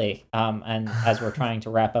completely. And as we're trying to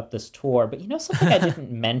wrap up this tour, but something I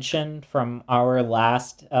didn't mention from our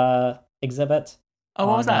last exhibit. Oh,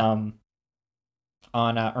 what was that?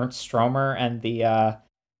 On Ernst Stromer and the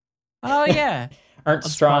oh yeah,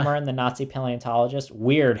 Ernst Stromer and the Nazi paleontologist.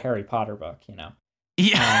 Weird Harry Potter book,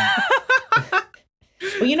 Yeah.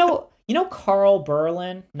 Well, Carl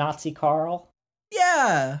Berlin, Nazi Carl.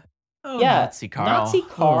 Yeah. Oh, yeah, Nazi Carl. Nazi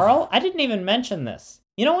Carl. I didn't even mention this.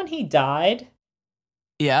 When he died?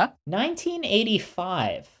 Yeah.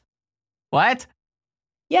 1985. What?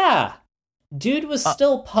 Yeah. Dude was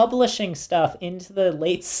still publishing stuff into the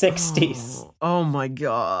late 60s. Oh my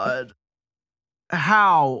God.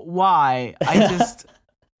 How? Why?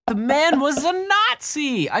 The man was a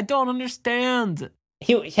Nazi. I don't understand.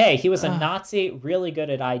 He was a Nazi, really good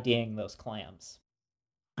at IDing those clams.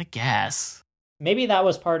 I guess. Maybe that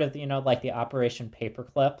was part of, like the Operation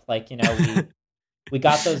Paperclip. Like, we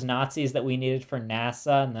got those Nazis that we needed for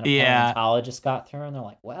NASA, and then a paleontologist got through, and they're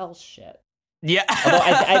like, well, shit. Yeah. Although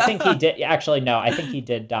I think he did. Actually, no, I think he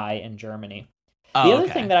did die in Germany. The other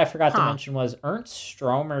thing that I forgot to mention was Ernst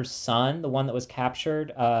Stromer's son, the one that was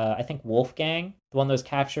captured, I think Wolfgang, the one that was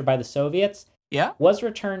captured by the Soviets, was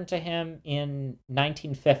returned to him in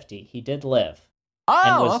 1950. He did live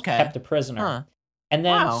and was kept a prisoner. Huh. And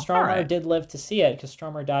then Stromer did live to see it because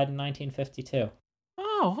Stromer died in 1952.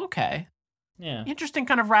 Oh, okay. Yeah. Interesting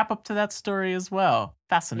kind of wrap up to that story as well.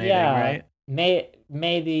 Fascinating, right? May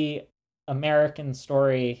the American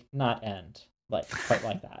story not end quite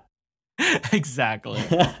like that. Exactly.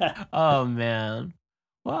 Oh, man.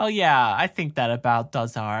 Well, yeah, I think that about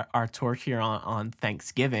does our tour here on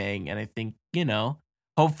Thanksgiving. And I think,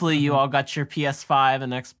 hopefully you all got your PS5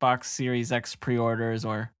 and Xbox Series X pre-orders,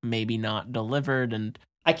 or maybe not delivered. And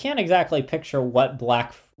I can't exactly picture what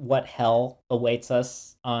hell awaits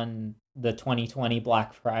us on the 2020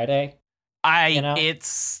 Black Friday.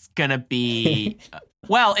 It's gonna be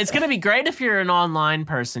well, it's gonna be great if you're an online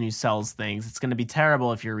person who sells things. It's gonna be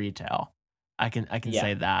terrible if you're retail. I can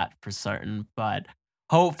say that for certain, but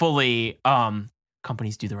hopefully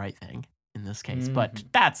companies do the right thing in this case. Mm-hmm. But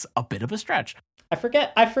that's a bit of a stretch. I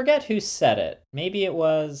forget who said it. Maybe it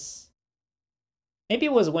was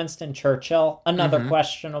Winston Churchill, another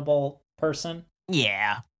questionable person.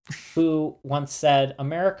 Yeah. Who once said,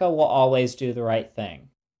 America will always do the right thing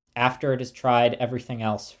after it has tried everything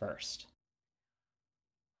else first.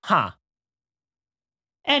 Huh.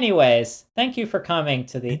 Anyways, thank you for coming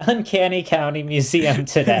to the Uncanny County Museum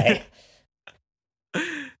today.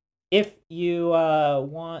 If you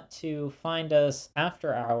want to find us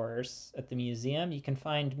after hours at the museum, you can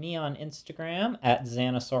find me on Instagram at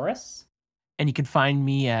Xanosaurus. And you can find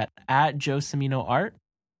me at Joe Cimino Art.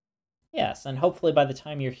 Yes, and hopefully by the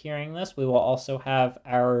time you're hearing this, we will also have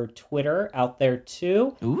our Twitter out there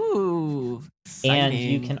too. Ooh, exciting. And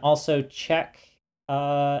you can also check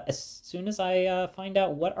as soon as I find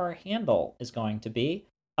out what our handle is going to be.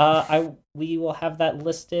 We will have that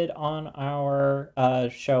listed on our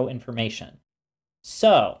show information.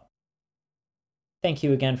 So, thank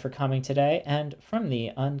you again for coming today. And from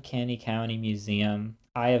the Uncanny County Museum,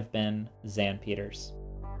 I have been Xan Peters.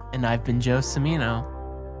 And I've been Joe Cimino.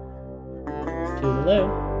 Toodaloo.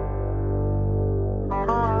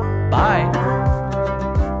 Bye.